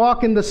they can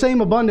walk in the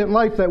same abundant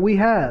life that we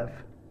have.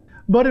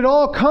 But it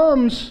all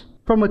comes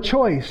from a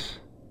choice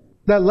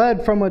that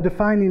led from a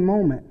defining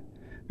moment,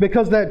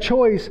 because that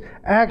choice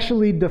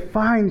actually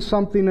defines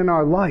something in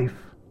our life.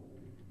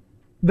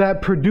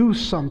 that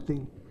produce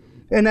something.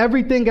 And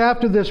everything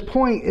after this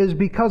point is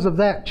because of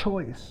that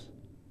choice.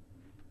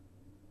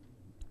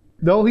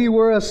 Though he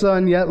were a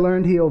son, yet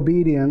learned he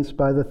obedience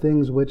by the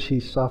things which he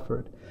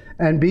suffered.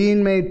 And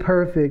being made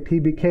perfect, he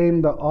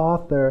became the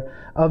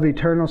author of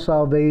eternal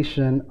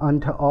salvation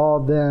unto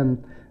all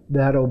them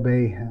that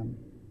obey him.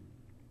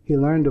 He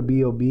learned to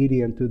be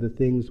obedient through the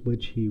things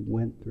which he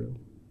went through.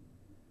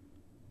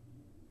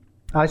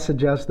 I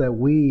suggest that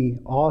we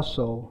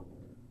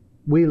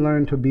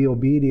learn to be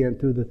obedient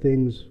through the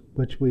things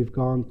which we've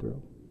gone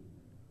through.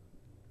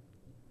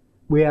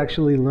 We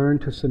actually learn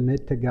to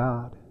submit to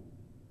God.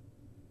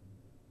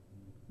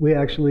 We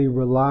actually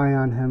rely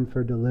on him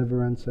for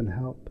deliverance and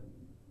help.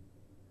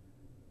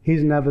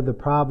 He's never the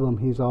problem,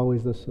 he's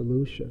always the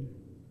solution.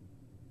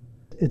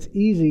 It's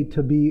easy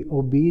to be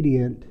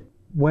obedient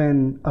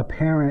when a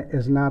parent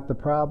is not the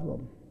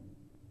problem,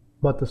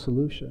 but the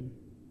solution.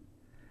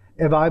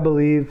 If I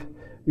believe,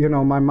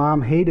 my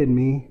mom hated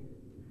me,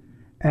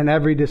 and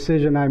every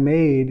decision I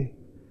made,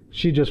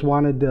 she just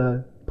wanted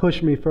to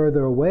push me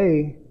further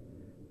away,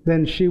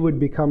 then she would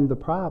become the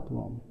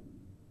problem.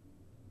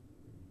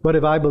 But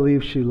if I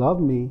believe she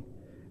loved me,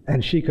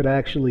 and she could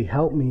actually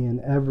help me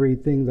in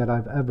everything that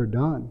I've ever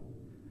done,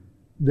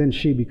 then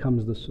she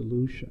becomes the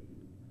solution.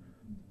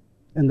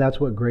 And that's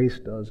what grace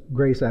does.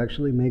 Grace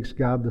actually makes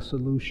God the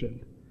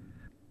solution.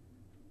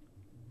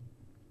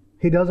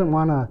 He doesn't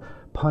want to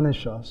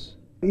punish us.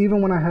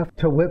 Even when I have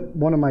to whip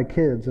one of my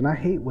kids, and I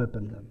hate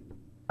whipping them,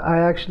 I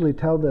actually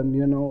tell them,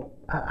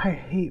 I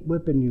hate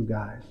whipping you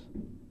guys.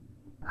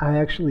 I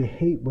actually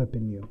hate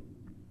whipping you.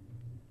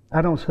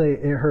 I don't say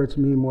it hurts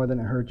me more than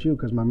it hurts you,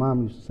 because my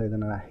mom used to say that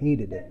and I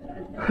hated it.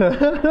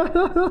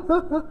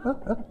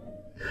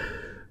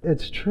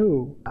 It's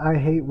true. I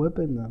hate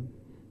whipping them.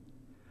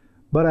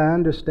 But I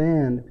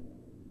understand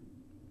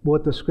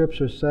what the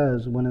scripture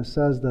says when it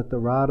says that the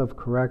rod of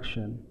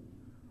correction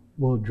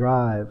will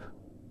drive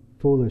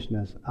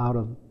foolishness out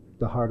of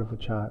the heart of a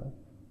child.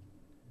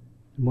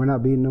 And we're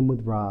not beating them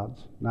with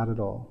rods, not at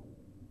all.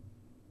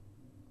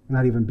 We're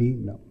not even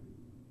beating them.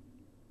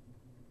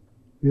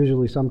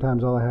 Usually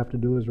sometimes all I have to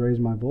do is raise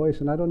my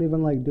voice, and I don't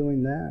even like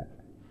doing that.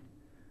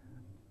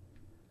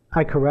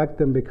 I correct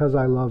them because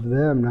I love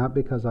them, not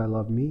because I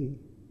love me.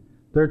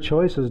 Their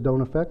choices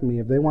don't affect me.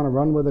 If they want to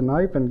run with a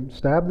knife and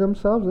stab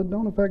themselves, it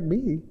don't affect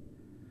me.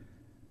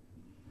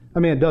 I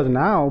mean, it does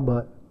now,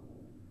 but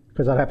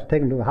because I'd have to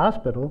take them to the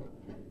hospital.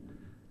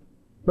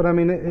 But I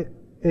mean,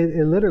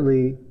 it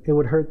literally, it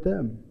would hurt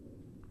them.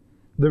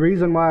 The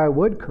reason why I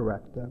would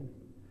correct them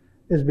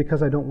is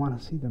because I don't want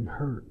to see them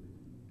hurt.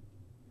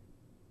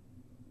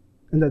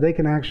 And that they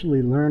can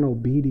actually learn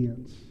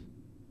obedience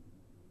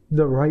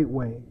the right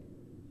way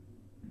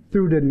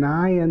through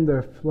denying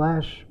their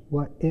flesh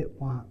what it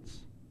wants.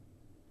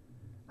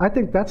 I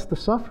think that's the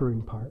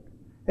suffering part.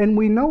 And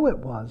we know it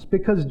was,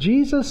 because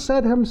Jesus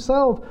said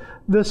himself,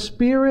 the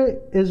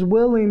spirit is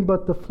willing,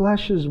 but the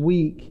flesh is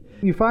weak.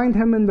 You find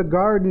him in the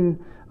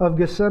Garden of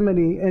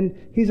Gethsemane, and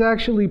he's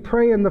actually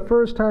praying. The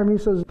first time he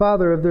says,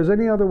 Father, if there's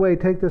any other way,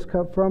 take this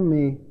cup from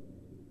me.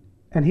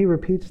 And he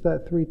repeats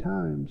that 3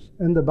 times.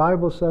 And the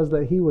Bible says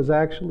that he was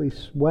actually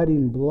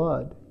sweating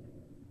blood.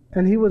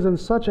 And he was in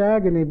such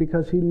agony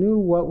because he knew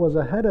what was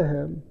ahead of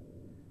him,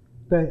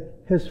 that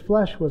his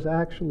flesh was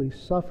actually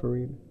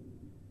suffering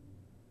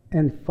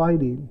and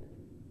fighting,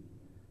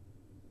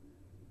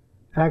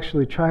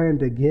 actually trying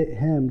to get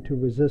him to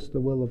resist the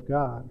will of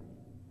God.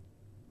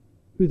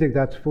 You think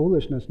that's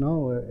foolishness?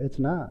 No, it's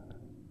not.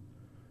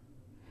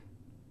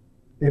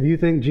 If you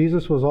think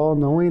Jesus was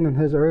all-knowing in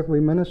his earthly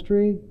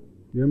ministry,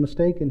 you're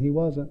mistaken. He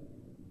wasn't.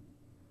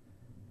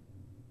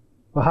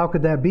 Well, how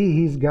could that be?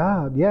 He's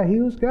God. Yeah, he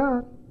was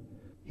God.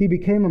 He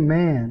became a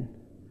man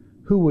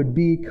who would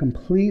be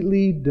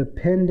completely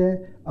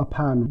dependent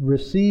upon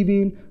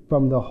receiving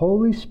from the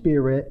Holy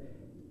Spirit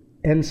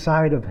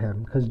inside of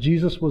him, because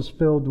Jesus was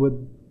filled with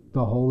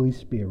the Holy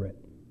Spirit.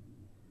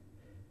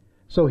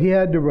 So he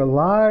had to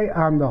rely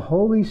on the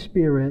Holy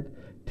Spirit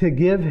to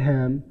give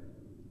him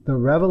the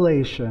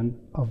revelation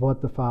of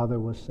what the Father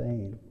was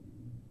saying.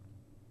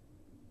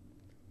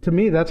 To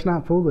me, that's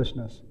not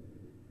foolishness.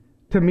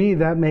 To me,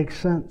 that makes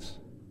sense.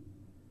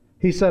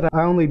 He said,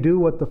 I only do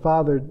what the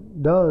Father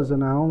does,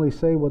 and I only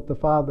say what the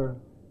Father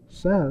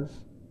says.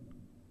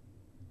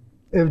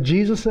 If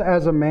Jesus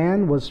as a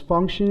man was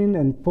functioning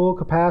in full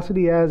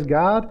capacity as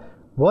God,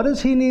 what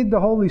does he need the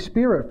Holy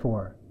Spirit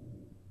for?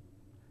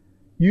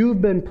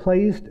 You've been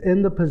placed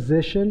in the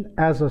position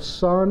as a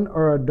son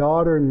or a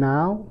daughter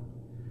now.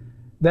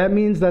 That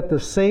means that the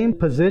same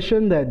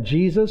position that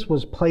Jesus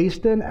was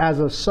placed in as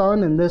a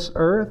son in this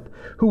earth,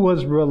 who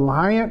was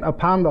reliant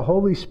upon the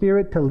Holy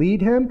Spirit to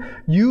lead him,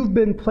 you've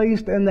been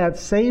placed in that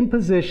same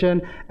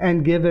position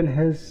and given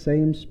his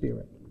same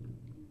Spirit.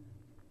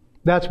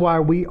 That's why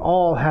we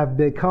all have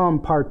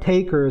become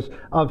partakers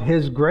of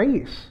his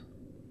grace.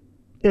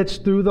 It's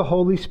through the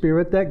Holy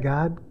Spirit that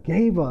God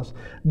gave us.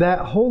 That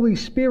Holy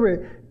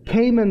Spirit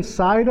came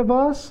inside of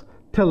us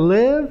to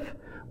live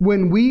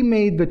when we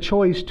made the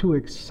choice to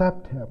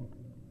accept him.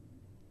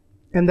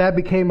 And that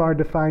became our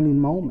defining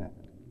moment.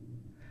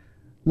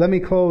 Let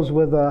me close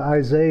with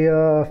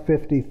Isaiah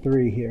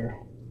 53 here.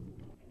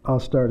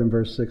 I'll start in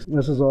verse 6.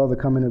 This is all the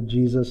coming of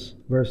Jesus.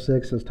 Verse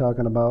 6 is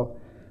talking about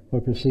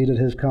what preceded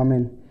his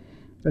coming.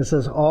 It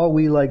says, all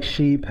we like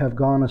sheep have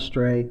gone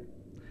astray.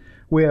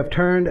 We have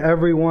turned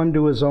everyone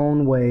to his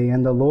own way,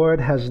 and the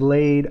Lord has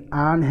laid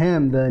on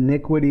him the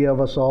iniquity of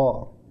us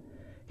all.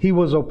 He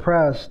was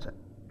oppressed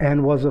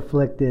and was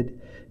afflicted,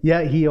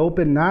 yet he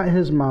opened not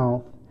his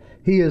mouth.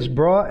 He is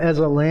brought as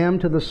a lamb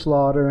to the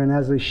slaughter, and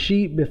as a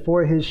sheep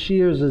before his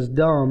shears is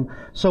dumb,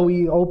 so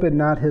he opened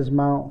not his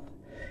mouth.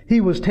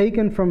 He was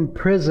taken from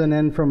prison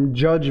and from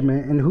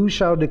judgment, and who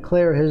shall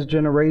declare his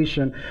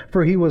generation?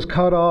 For he was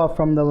cut off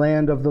from the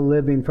land of the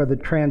living. For the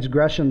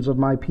transgressions of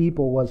my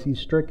people was he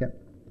stricken.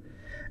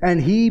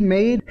 And he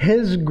made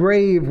his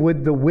grave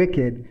with the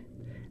wicked,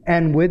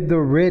 and with the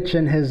rich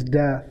in his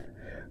death,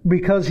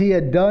 because he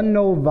had done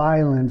no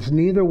violence,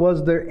 neither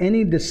was there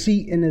any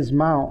deceit in his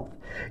mouth.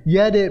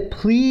 Yet it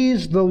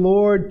pleased the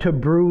Lord to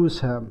bruise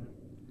him.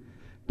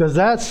 Does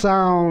that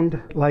sound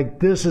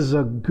like this is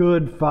a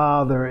good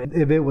father?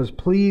 If it was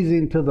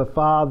pleasing to the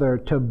Father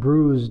to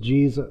bruise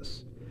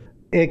Jesus.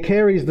 It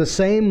carries the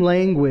same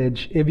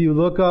language. If you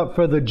look up,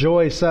 for the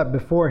joy set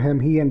before him,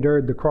 he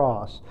endured the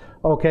cross.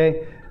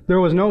 Okay? There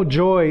was no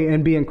joy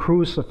in being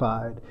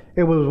crucified.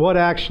 It was what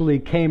actually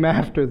came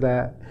after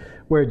that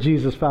where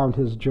Jesus found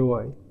his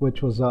joy,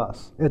 which was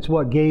us. It's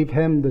what gave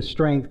him the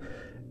strength.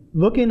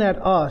 Looking at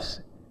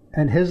us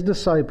and his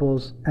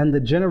disciples and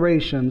the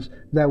generations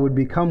that would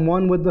become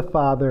one with the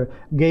Father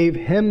gave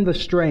him the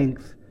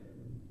strength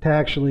to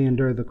actually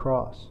endure the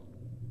cross.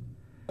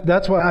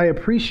 That's why I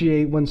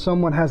appreciate when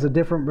someone has a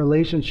different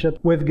relationship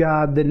with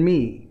God than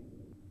me.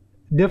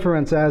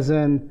 Difference as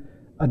in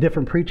a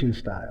different preaching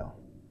style.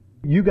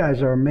 You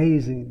guys are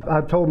amazing.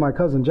 I've told my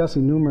cousin Jesse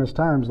numerous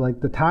times,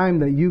 like the time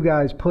that you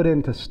guys put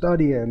into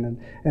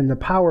studying and the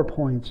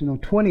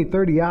PowerPoints, 20,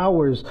 30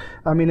 hours.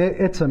 I mean,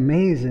 it's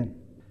amazing.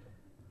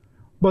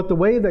 But the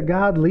way that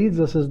God leads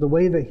us is the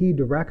way that he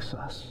directs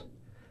us.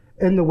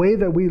 And the way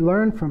that we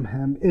learn from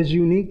him is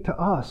unique to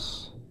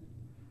us.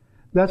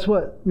 That's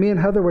what me and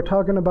Heather were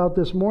talking about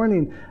this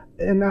morning.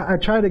 And I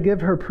try to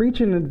give her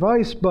preaching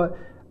advice, but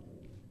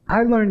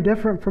I learn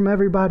different from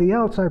everybody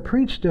else. I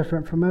preach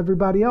different from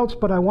everybody else,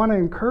 but I want to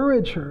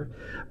encourage her.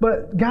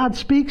 But God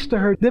speaks to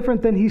her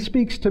different than he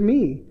speaks to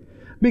me,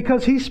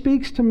 because he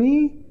speaks to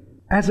me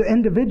as an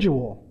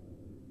individual.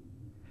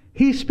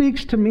 He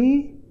speaks to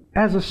me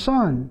as a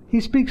son.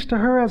 He speaks to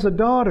her as a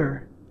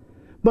daughter.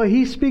 But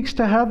he speaks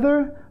to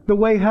Heather the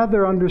way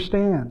Heather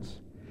understands.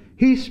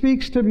 He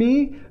speaks to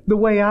me the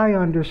way I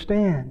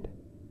understand.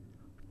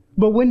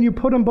 But when you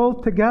put them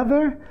both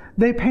together,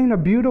 they paint a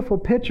beautiful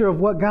picture of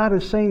what God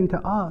is saying to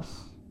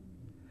us.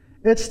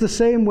 It's the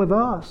same with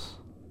us.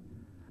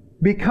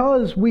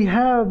 Because we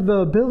have the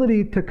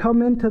ability to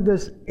come into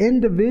this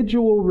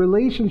individual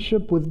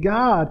relationship with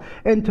God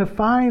and to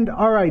find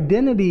our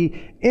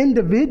identity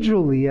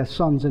individually as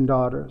sons and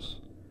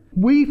daughters.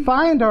 We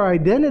find our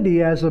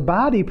identity as a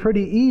body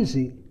pretty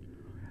easy.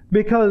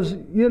 Because,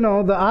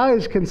 the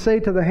eyes can say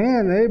to the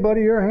hand, hey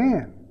buddy, your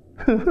hand.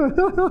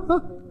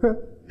 You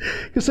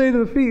can say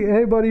to the feet,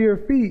 hey buddy, your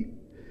feet.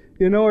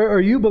 Or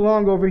you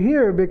belong over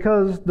here,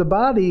 because the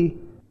body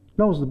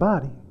knows the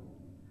body.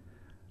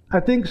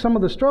 I think some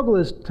of the struggle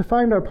is to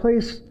find our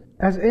place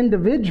as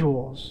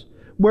individuals,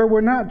 where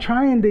we're not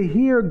trying to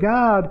hear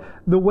God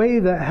the way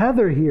that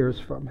Heather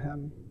hears from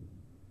him.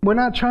 We're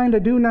not trying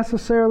to do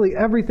necessarily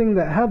everything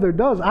that Heather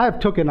does. I've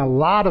taken a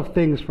lot of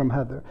things from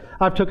Heather.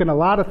 I've taken a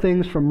lot of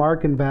things from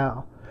Mark and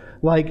Val.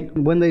 Like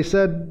when they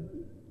said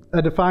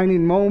a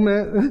defining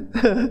moment,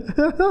 try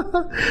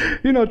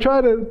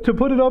to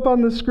put it up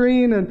on the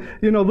screen and,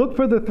 look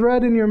for the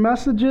thread in your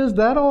messages.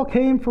 That all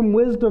came from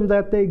wisdom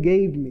that they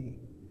gave me.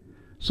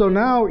 So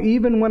now,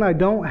 even when I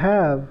don't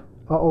have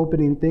an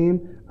opening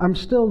theme, I'm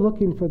still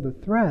looking for the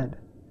thread.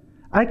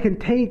 I can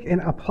take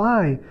and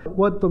apply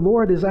what the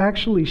Lord is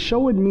actually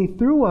showing me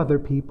through other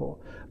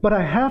people, but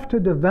I have to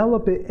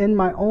develop it in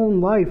my own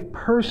life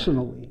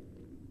personally.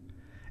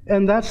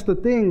 And that's the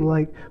thing,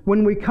 like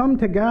when we come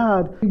to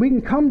God, we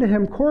can come to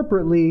him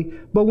corporately,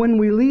 but when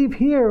we leave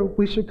here,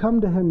 we should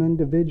come to him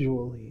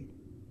individually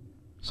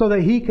so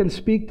that he can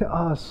speak to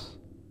us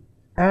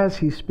as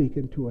he's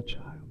speaking to a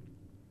child.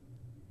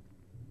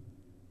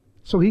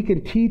 So he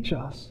can teach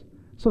us,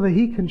 so that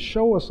he can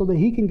show us, so that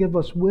he can give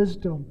us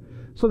wisdom,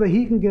 so that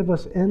he can give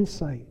us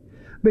insight.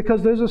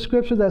 Because there's a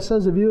scripture that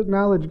says if you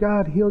acknowledge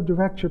God, he'll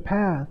direct your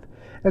path.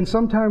 And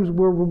sometimes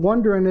we're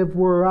wondering if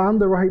we're on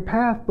the right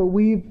path, but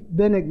we've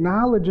been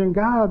acknowledging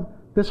God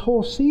this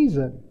whole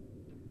season.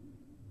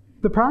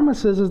 The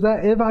promise is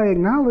that if I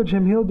acknowledge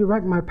him, he'll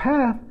direct my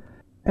path.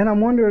 And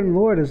I'm wondering,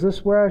 Lord, is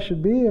this where I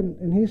should be?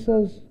 And he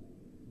says,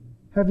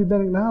 have you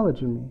been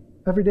acknowledging me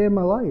every day of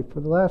my life for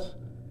the last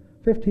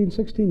 15,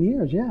 16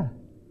 years? Yeah.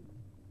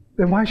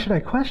 Then why should I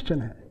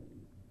question it?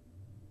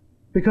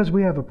 Because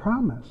we have a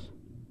promise.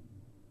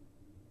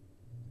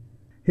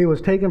 He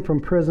was taken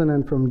from prison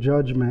and from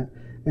judgment.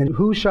 And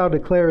who shall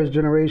declare his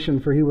generation?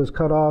 For he was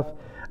cut off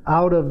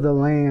out of the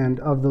land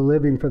of the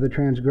living. For the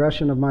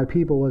transgression of my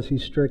people was he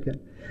stricken.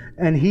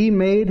 And he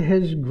made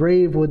his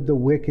grave with the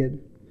wicked,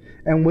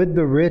 and with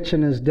the rich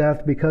in his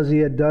death, because he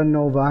had done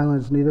no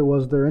violence, neither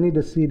was there any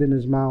deceit in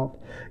his mouth.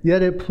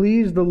 Yet it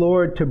pleased the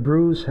Lord to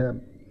bruise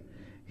him.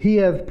 He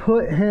hath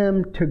put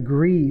him to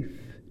grief.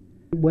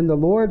 When the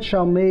Lord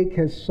shall make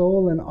his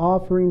soul an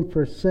offering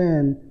for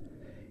sin,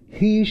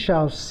 he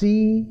shall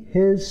see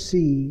his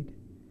seed.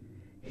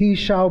 He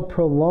shall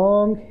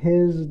prolong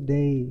his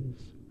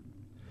days.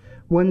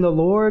 When the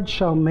Lord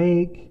shall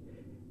make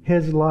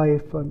his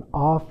life an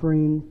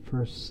offering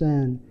for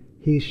sin,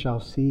 he shall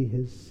see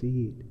his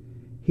seed.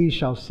 He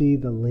shall see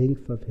the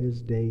length of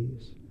his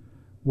days.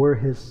 We're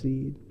his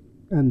seed,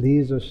 and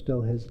these are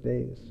still his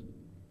days.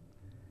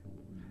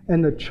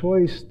 And the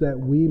choice that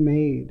we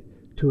made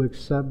to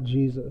accept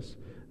Jesus,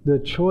 the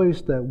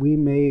choice that we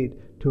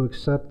made to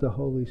accept the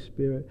Holy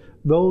Spirit,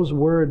 those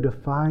were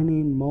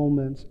defining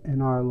moments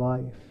in our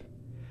life.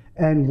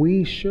 And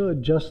we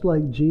should, just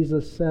like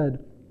Jesus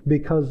said,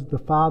 because the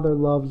Father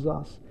loves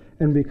us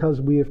and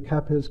because we have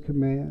kept his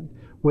command,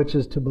 which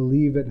is to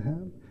believe in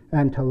him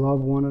and to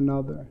love one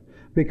another,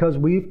 because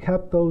we've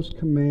kept those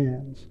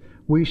commands,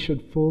 we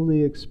should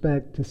fully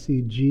expect to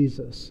see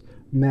Jesus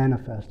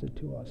manifested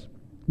to us.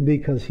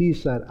 Because he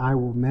said, I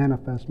will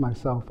manifest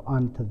myself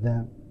unto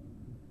them.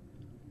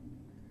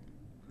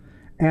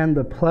 And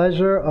the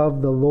pleasure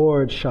of the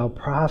Lord shall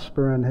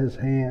prosper in his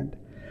hand.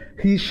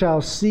 He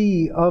shall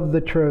see of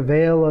the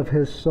travail of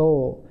his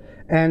soul,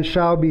 and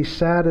shall be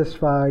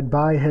satisfied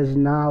by his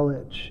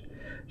knowledge.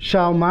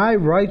 Shall my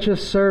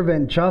righteous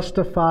servant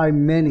justify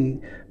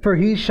many? For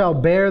he shall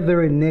bear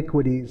their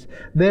iniquities.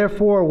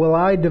 Therefore will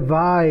I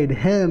divide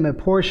him a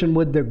portion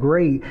with the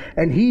great,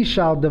 and he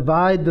shall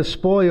divide the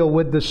spoil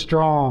with the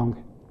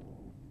strong.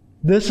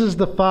 This is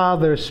the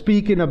Father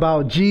speaking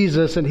about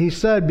Jesus, and he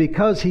said,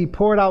 because he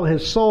poured out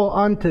his soul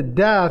unto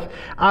death,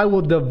 I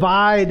will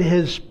divide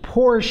his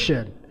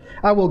portion.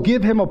 I will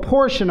give him a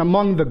portion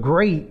among the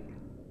great.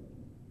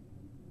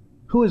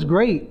 Who is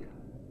great?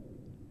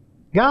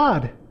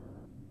 God.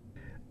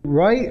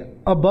 Right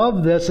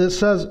above this, it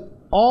says,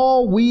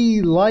 all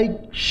we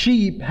like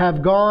sheep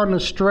have gone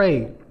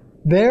astray.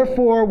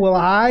 Therefore will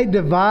I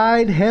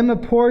divide him a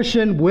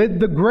portion with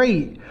the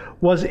great.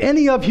 Was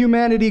any of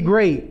humanity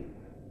great?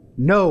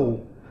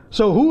 No.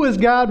 So who is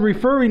God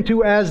referring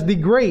to as the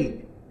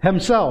great?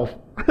 Himself.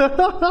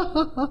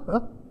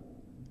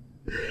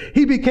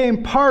 He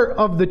became part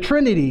of the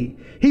Trinity.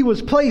 He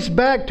was placed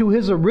back to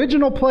his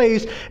original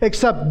place,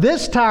 except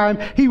this time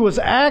he was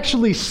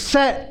actually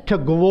set to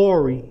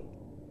glory.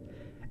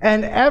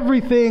 And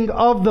everything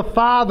of the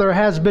Father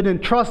has been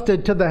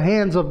entrusted to the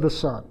hands of the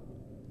Son.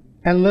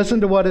 And listen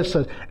to what it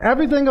says.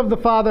 Everything of the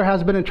Father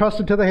has been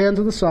entrusted to the hands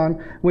of the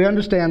Son. We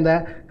understand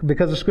that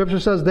because the Scripture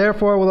says,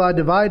 therefore will I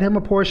divide him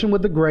a portion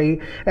with the great,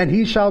 and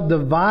he shall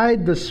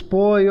divide the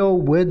spoil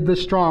with the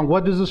strong.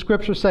 What does the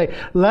Scripture say?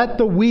 Let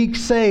the weak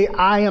say,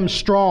 I am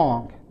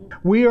strong.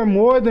 We are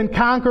more than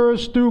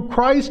conquerors through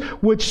Christ,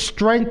 which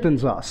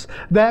strengthens us.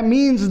 That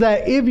means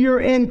that if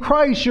you're in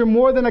Christ, you're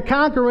more than a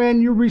conqueror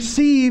and you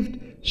received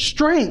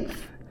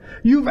strength.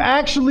 You've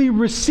actually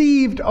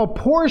received a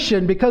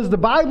portion because the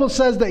Bible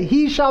says that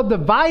he shall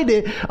divide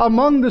it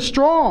among the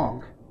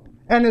strong.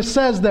 And it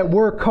says that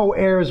we're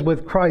co-heirs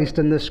with Christ,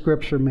 and this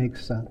scripture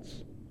makes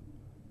sense.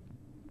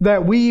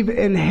 That we've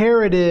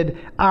inherited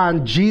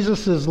on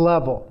Jesus'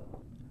 level.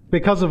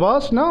 Because of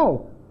us?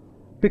 No.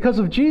 Because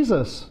of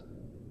Jesus.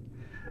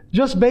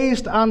 Just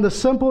based on the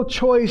simple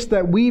choice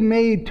that we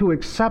made to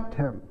accept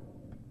him.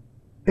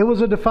 It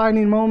was a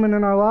defining moment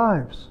in our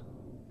lives.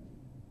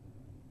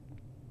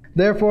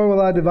 Therefore will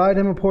I divide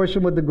him a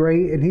portion with the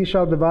great, and he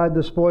shall divide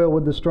the spoil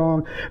with the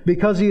strong,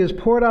 because he has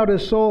poured out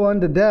his soul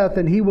unto death,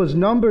 and he was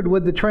numbered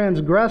with the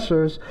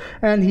transgressors,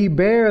 and he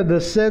bare the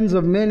sins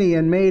of many,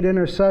 and made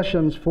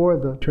intercessions for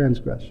the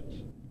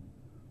transgressors.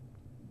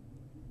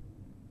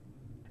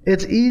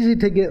 It's easy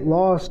to get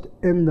lost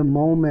in the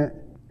moment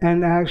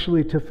and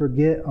actually to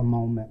forget a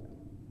moment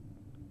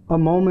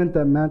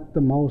that meant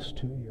the most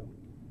to you.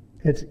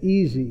 It's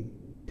easy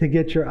to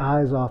get your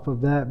eyes off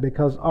of that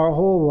because our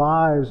whole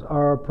lives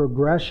are a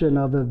progression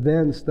of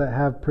events that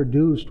have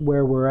produced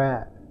where we're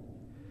at,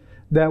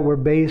 that were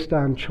based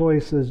on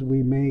choices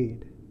we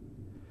made.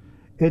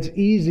 It's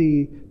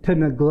easy to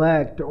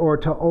neglect or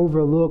to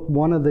overlook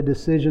one of the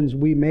decisions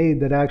we made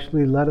that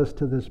actually led us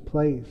to this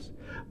place.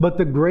 But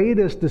the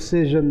greatest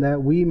decision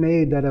that we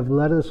made that have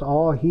led us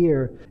all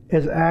here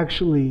is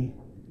actually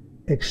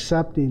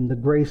accepting the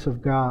grace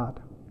of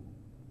God.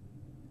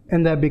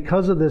 And that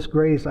because of this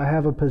grace, I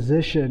have a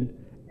position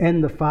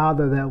in the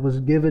Father that was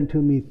given to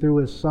me through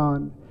his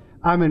Son.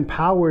 I'm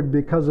empowered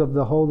because of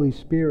the Holy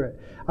Spirit.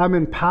 I'm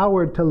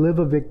empowered to live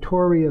a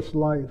victorious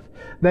life.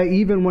 That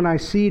even when I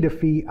see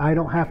defeat, I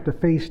don't have to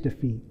face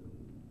defeat.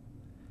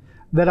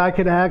 That I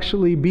could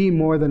actually be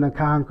more than a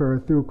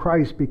conqueror through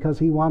Christ because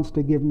he wants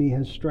to give me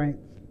his strength.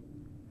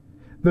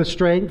 The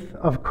strength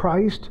of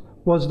Christ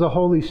was the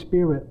Holy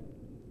Spirit.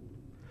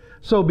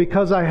 So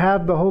because I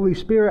have the Holy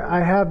Spirit, I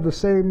have the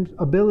same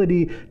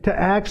ability to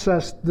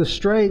access the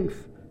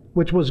strength,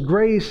 which was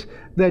grace,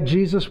 that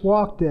Jesus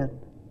walked in.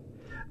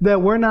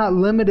 That we're not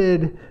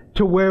limited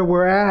to where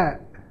we're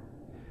at.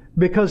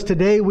 Because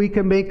today we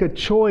can make a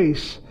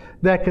choice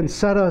that can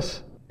set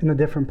us in a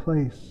different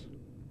place.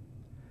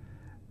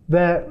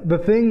 That the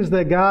things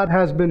that God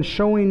has been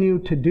showing you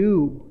to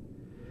do,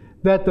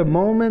 that the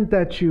moment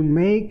that you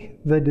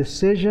make the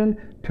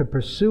decision to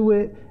pursue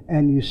it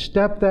and you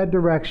step that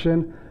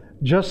direction,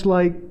 just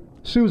like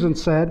Susan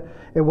said,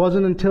 it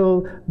wasn't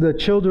until the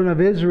children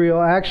of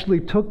Israel actually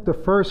took the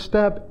first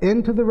step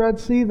into the Red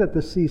Sea that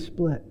the sea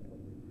split.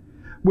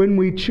 When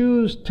we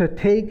choose to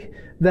take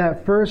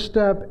that first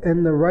step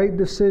in the right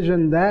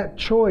decision, that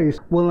choice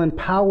will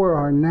empower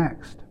our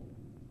next.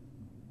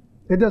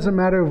 It doesn't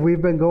matter if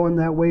we've been going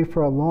that way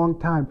for a long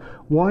time.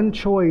 One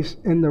choice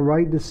in the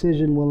right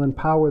decision will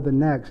empower the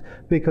next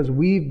because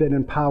we've been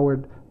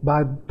empowered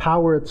by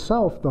power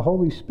itself, the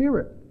Holy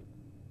Spirit.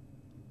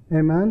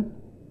 Amen?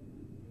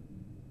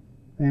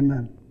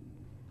 Amen.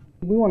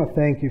 We want to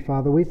thank you,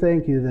 Father. We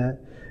thank you that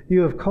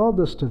you have called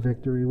us to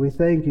victory. We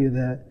thank you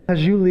that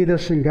as you lead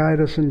us and guide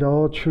us into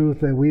all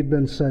truth, that we've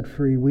been set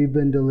free, we've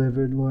been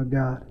delivered, Lord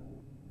God.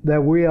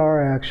 That we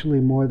are actually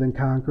more than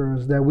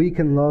conquerors, that we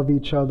can love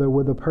each other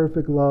with a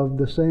perfect love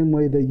the same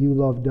way that you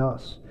loved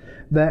us.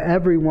 That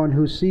everyone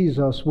who sees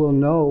us will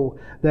know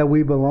that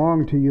we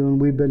belong to you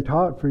and we've been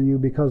taught for you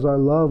because our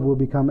love will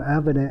become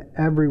evident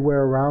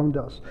everywhere around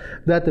us.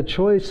 That the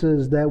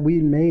choices that we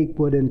make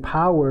would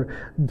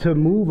empower to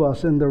move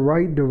us in the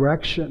right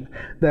direction.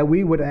 That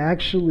we would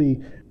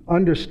actually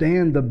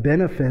understand the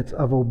benefits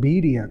of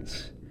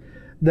obedience.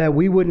 That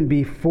we wouldn't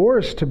be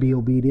forced to be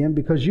obedient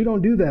because you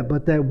don't do that,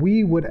 but that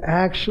we would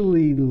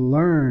actually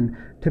learn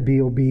to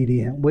be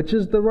obedient, which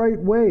is the right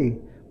way,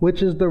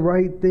 which is the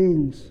right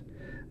things.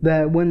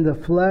 That when the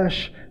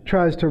flesh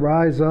tries to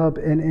rise up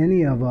in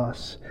any of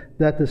us,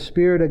 that the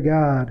Spirit of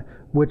God,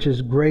 which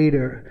is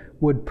greater,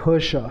 would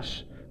push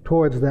us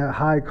towards that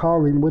high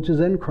calling which is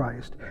in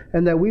Christ,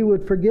 and that we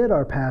would forget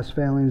our past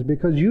failings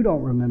because you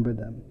don't remember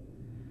them.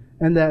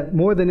 And that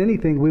more than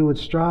anything, we would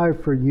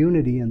strive for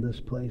unity in this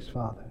place,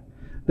 Father.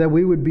 That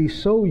we would be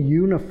so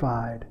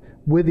unified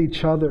with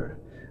each other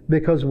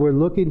because we're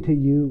looking to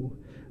you,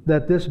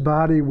 that this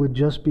body would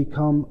just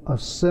become a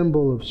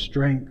symbol of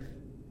strength,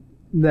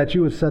 that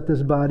you would set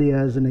this body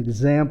as an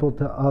example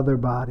to other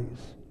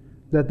bodies,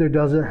 that there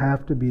doesn't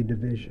have to be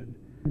division,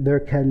 there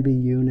can be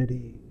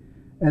unity,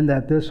 and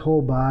that this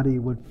whole body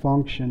would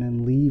function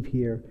and leave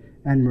here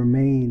and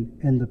remain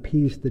in the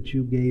peace that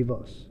you gave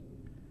us.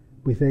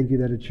 We thank you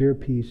that it's your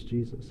peace,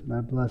 Jesus, and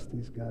I bless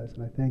these guys,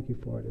 and I thank you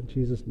for it. In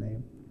Jesus'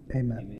 name. Amen.